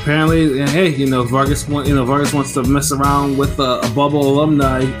apparently, hey, you know, Vargas wants to mess around with a Bubble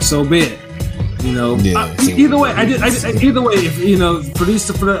alumni. So be it. You know, either way, either way, if you know, for the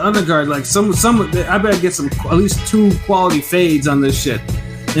undercard, like some, I better get at least 2 quality fades on this shit,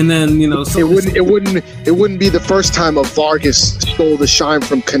 and then you know, it wouldn't be the first time a Vargas stole the shine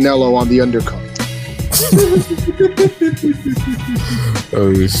from Canelo on the undercard.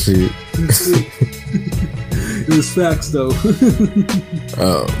 Oh shit! It was facts though.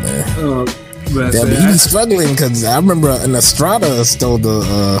 Oh man. But he was struggling because I remember an Estrada stole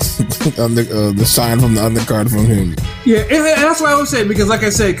the shine from the undercard from him. Yeah, and that's what I was saying because, like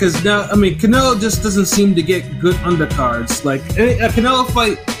I said, because now I mean Canelo just doesn't seem to get good undercards. Like a Canelo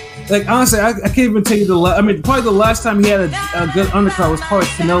fight, like honestly, I can't even tell you probably the last time he had a good undercard was probably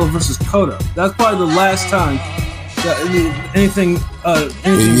Canelo versus Cotto. That's probably the last time. Anything.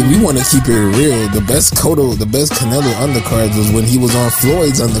 We want to keep it real. The best Canelo undercards was when he was on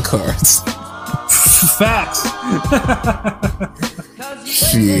Floyd's undercards. Facts.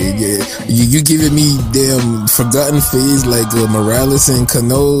 Shit, yeah. You giving me damn forgotten phase like Morales and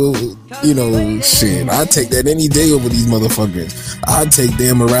Cano, you know, shit. I'd take that any day over these motherfuckers. I'd take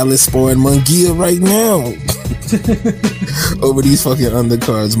damn Morales, Spore, and Munguia right now over these fucking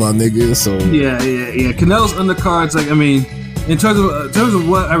undercards, my nigga. So yeah. Canelo's undercards, like I mean, in terms of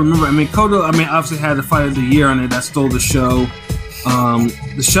what I remember, I mean, Cotto, I mean, obviously had the fight of the year on it that stole the show.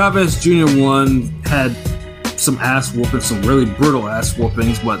 The Chavez Jr. one had some ass whoopings, some really brutal ass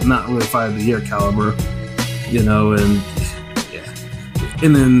whoopings, but not really fight of the year caliber, you know. And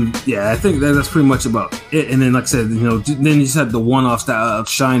then I think that's pretty much about it. And then, like I said, you know, then you just had the one-offs that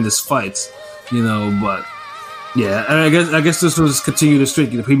outshined his fights, you know. But yeah, I guess this was continue the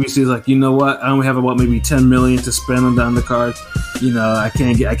streak. The PBC is like, you know what? I only have about maybe $10 million to spend on the undercard. You know, I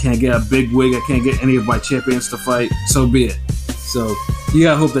can't get a big wig. I can't get any of my champions to fight. So be it. So you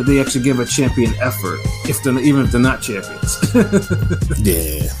gotta hope that they actually give a champion effort, even if they're not champions.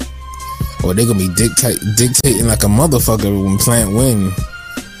 Yeah. Or they're gonna be dictating like a motherfucker when Plant win.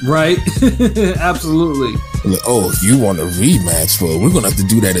 Right. Absolutely. Like, oh, you want a rematch? Well, we're gonna have to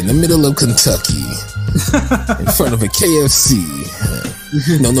do that in the middle of Kentucky, in front of a KFC.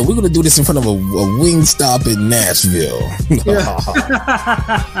 No, we're gonna do this in front of a Wingstop in Nashville.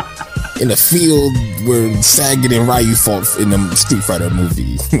 In a field where Saget and Ryu fought in the Street Fighter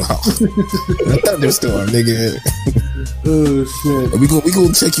movie. A thunderstorm, nigga. Oh shit. We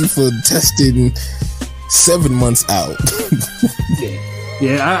gonna check you for testing 7 months out.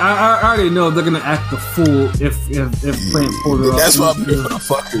 Yeah, I already know they're gonna act the fool if Plant Porter. That's why I'm here for the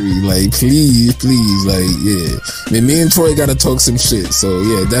fuckery. Like, please, like, yeah. I mean, me and Troy gotta talk some shit. So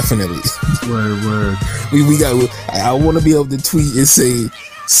yeah, definitely. Word. We got. I want to be able to tweet and say,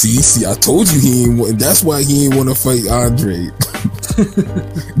 see, I told you he ain't want. That's why he ain't want to fight Andre.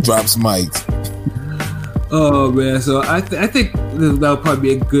 Drops mic. Oh man, so I think that'll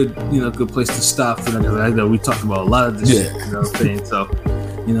probably be a good place to stop for them. I know we talked about a lot of this shit, you know, thing. So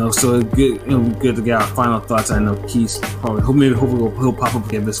so good, good to get our final thoughts. I know Keith probably hopefully he'll pop up and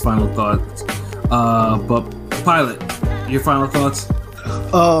give his final thoughts. But Pilot, your final thoughts?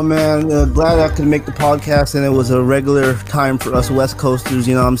 Oh man, glad I could make the podcast and it was a regular time for us West Coasters.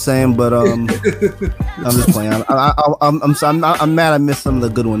 You know what I'm saying? But I'm just playing. I'm mad I missed some of the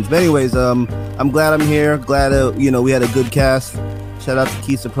good ones. But anyways, I'm glad I'm here. Glad we had a good cast. Shout out to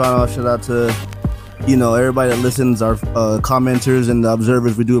Keith Soprano. Shout out to everybody that listens, our commenters and the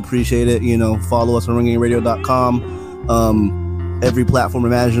observers. We do appreciate it. Follow us on ringgangradio.com. Every platform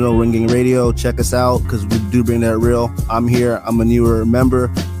imaginable, Ring Gang Radio. Check us out because we do bring that real. I'm here. I'm a newer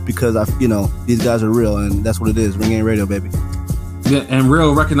member because these guys are real, and that's what it is. Ring Gang Radio, baby. Yeah, and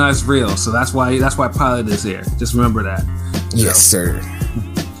real recognize real. So that's why Pilot is here. Just remember that. Yes, sir.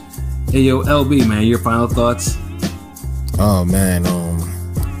 Hey, yo, LB, man, your final thoughts? Oh man,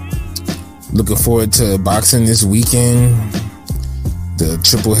 looking forward to boxing this weekend. The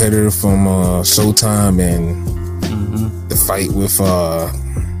triple header from Showtime and the fight with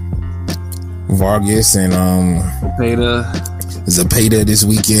Vargas and Zepeda this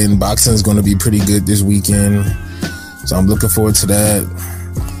weekend. Boxing is going to be pretty good this weekend, so I'm looking forward to that.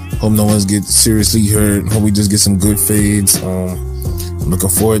 Hope no one's get seriously hurt. Hope we just get some good fades. I'm looking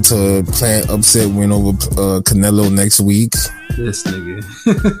forward to Plant upset win over Canelo next week. This nigga.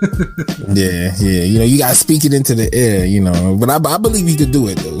 Yeah. You gotta speak it into the air, but I believe he could do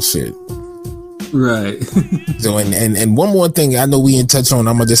it though. Shit. Right. So and one more thing I know we didn't touch on,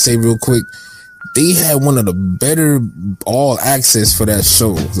 I'm gonna just say real quick. They had one of the better all access for that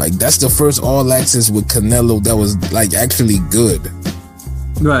show. Like that's the first all access with Canelo that was like actually good.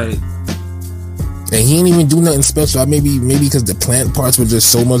 Right. And he didn't even do nothing special. Maybe because the plant parts were just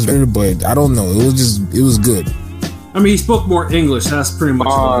so much better, but I don't know. It was good. I mean, he spoke more English. That's pretty much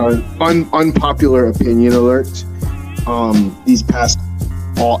unpopular opinion alert. These past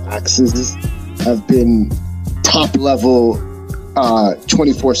all accesses have been top level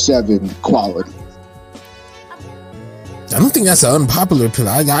 24/7 quality. I don't think that's an unpopular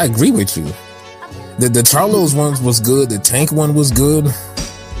opinion. I agree with you. The Charlos one was good. The Tank one was good.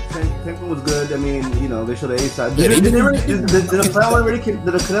 Tank one was good. I mean, you know, they showed the A side. Yeah, Did the plant one already? Did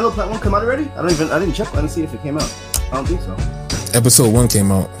the Canelo plant one come out already? I didn't check. I didn't see if it came out. I don't think so. Episode 1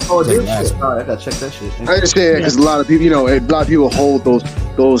 came out. Oh, it did? Alright, I gotta check that shit. I understand because a lot of people, a lot of people hold those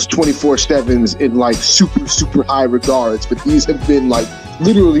 24/7s in like super high regards, but these have been like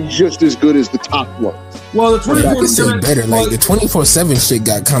literally just as good as the top ones. Well, the I can say 24/7 better. Like the 24/7 shit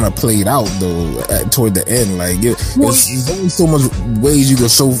got kind of played out though toward the end. Like there's only so much ways you can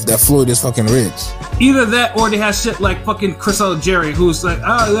show that Floyd is fucking rich. Either that or they have shit like fucking Chris Algieri, who's like,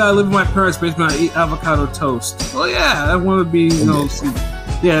 oh yeah, I live in my parents' basement, I eat avocado toast. Well, yeah, I want to be,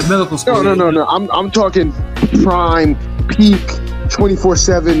 medical school. No. I'm talking prime, peak,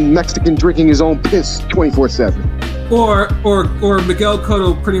 24/7 Mexican drinking his own piss 24/7. Or Miguel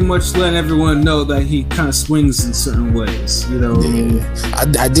Cotto pretty much letting everyone know that he kind of swings in certain ways, you know.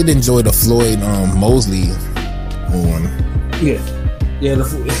 I did enjoy the Floyd Mosley one. Yeah. Yeah.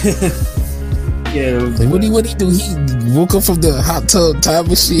 Like, what did he do? He woke up from the hot tub time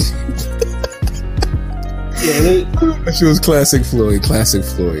machine. That shit was classic Floyd.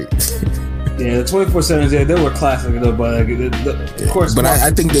 Yeah, the 24/7s, they were classic though, but of course. But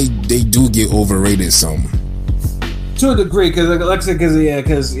I think they do get overrated some. To a degree, because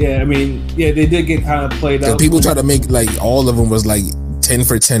I mean, they did get kind of played out. People try to make like all of them was like 10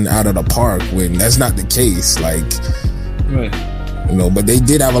 for 10 out of the park when that's not the case. Like, right. But they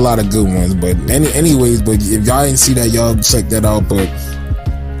did have a lot of good ones. But anyways, but if y'all didn't see that, y'all check that out. But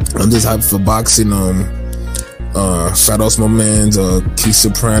I'm just hyped for boxing. Shout outs my man's Keith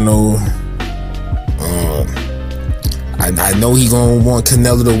Soprano. I know he gonna want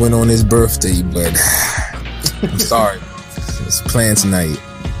Canelo to win on his birthday, but I'm sorry, it's planned tonight.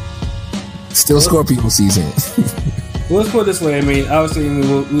 Still Scorpio season. Well, let's put it this way. I mean, obviously,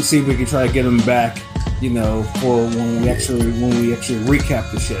 we'll see if we can try to get him back. For when we actually recap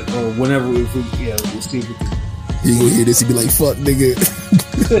the shit, or whenever we'll see if we can. He gonna hear this, he be like, "Fuck, nigga."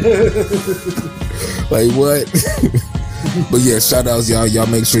 Like what? But yeah, shout outs, y'all. Y'all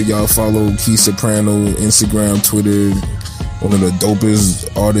make sure y'all follow Keith Soprano, Instagram, Twitter. One of the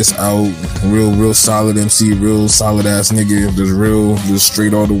dopest artists out. Real solid MC, real solid ass nigga. Just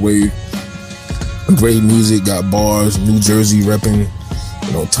straight all the way. Great music, got bars. New Jersey repping.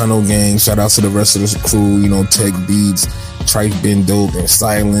 Tunnel Gang. Shout out to the rest of the crew. Tech Beats, Trife Been Dope, and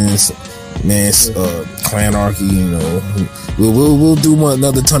Silence. Man, Clanarchy. We'll do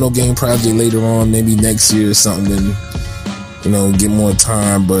another Tunnel Gang project later on, maybe next year or something. Get more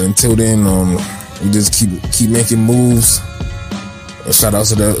time. But until then, we just keep making moves. Shout out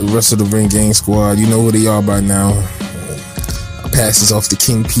to the rest of the Ring Gang squad. You know who they are by now. I pass this off to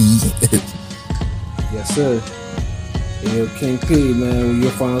King P. Yes, sir. Yo, King P, man,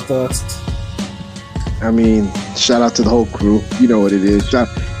 your final thoughts? I mean, shout out to the whole crew. You know what it is. Shout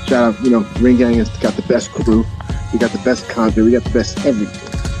out, Ring Gang has got the best crew. We got the best content. We got the best everything.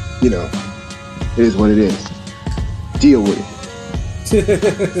 It is what it is. Deal with it.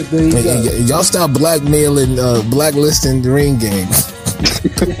 Y'all stop blackmailing, blacklisting the Ring Gang.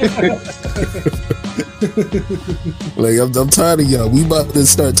 Like I'm tired of y'all. We about to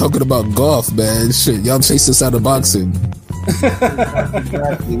start talking about golf, man. Shit, y'all chase us out of boxing.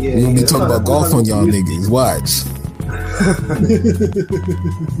 Exactly, yeah. We gonna be talking about golf on y'all niggas. Watch.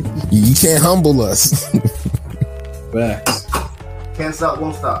 You can't humble us. Facts. Can't stop,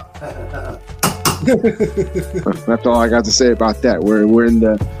 won't stop. That's all I got to say about that.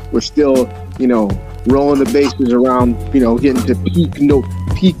 We're still, rolling the bases around, getting to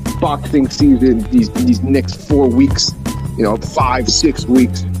peak boxing season these next 4 weeks, 5-6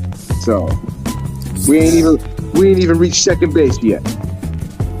 weeks. So we ain't even reached second base yet.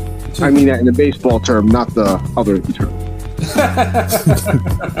 I mean that in the baseball term, not the other term.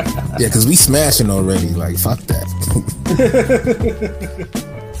 Yeah, because we smashing already. Like, fuck that.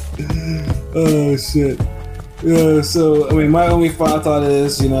 Oh shit. Yeah, so I mean, my only final thought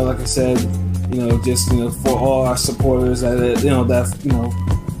is, like I said, just for all our supporters that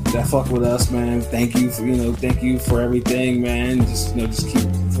that fuck with us, man. Thank you for everything, man. Just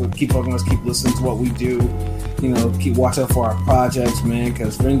keep fucking us, keep listening to what we do. Keep watching out for our projects, man.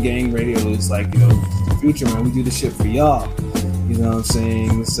 Because Ring Gang Radio is like, the future, man. We do this shit for y'all. You know what I'm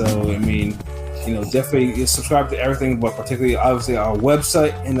saying? So I mean, definitely subscribe to everything, but particularly, obviously, our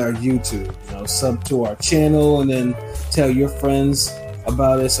website and our YouTube. Sub to our channel, and then tell your friends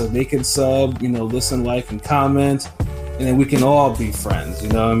about it so they can sub. Listen, like, and comment, and then we can all be friends. You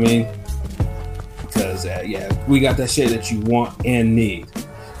know what I mean? Because we got that shit that you want and need.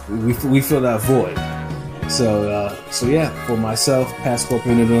 We fill that void. So yeah, for myself, Pat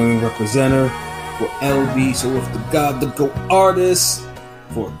Scorpion, Illinois representative, for LB, so with the God, the Go artist,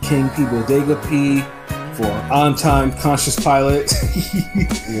 for King P Bodega P, for On Time Conscious Pilot,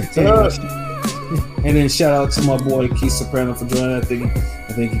 and then shout out to my boy Keith Soprano for joining. I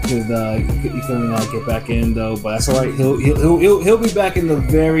think he couldn't get back in though, but that's all right. He'll be back in the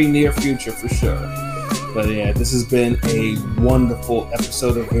very near future for sure. But yeah, this has been a wonderful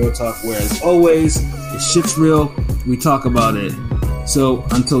episode of Real Talk, where as always, if shit's real, we talk about it. So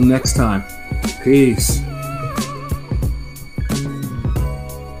until next time, peace.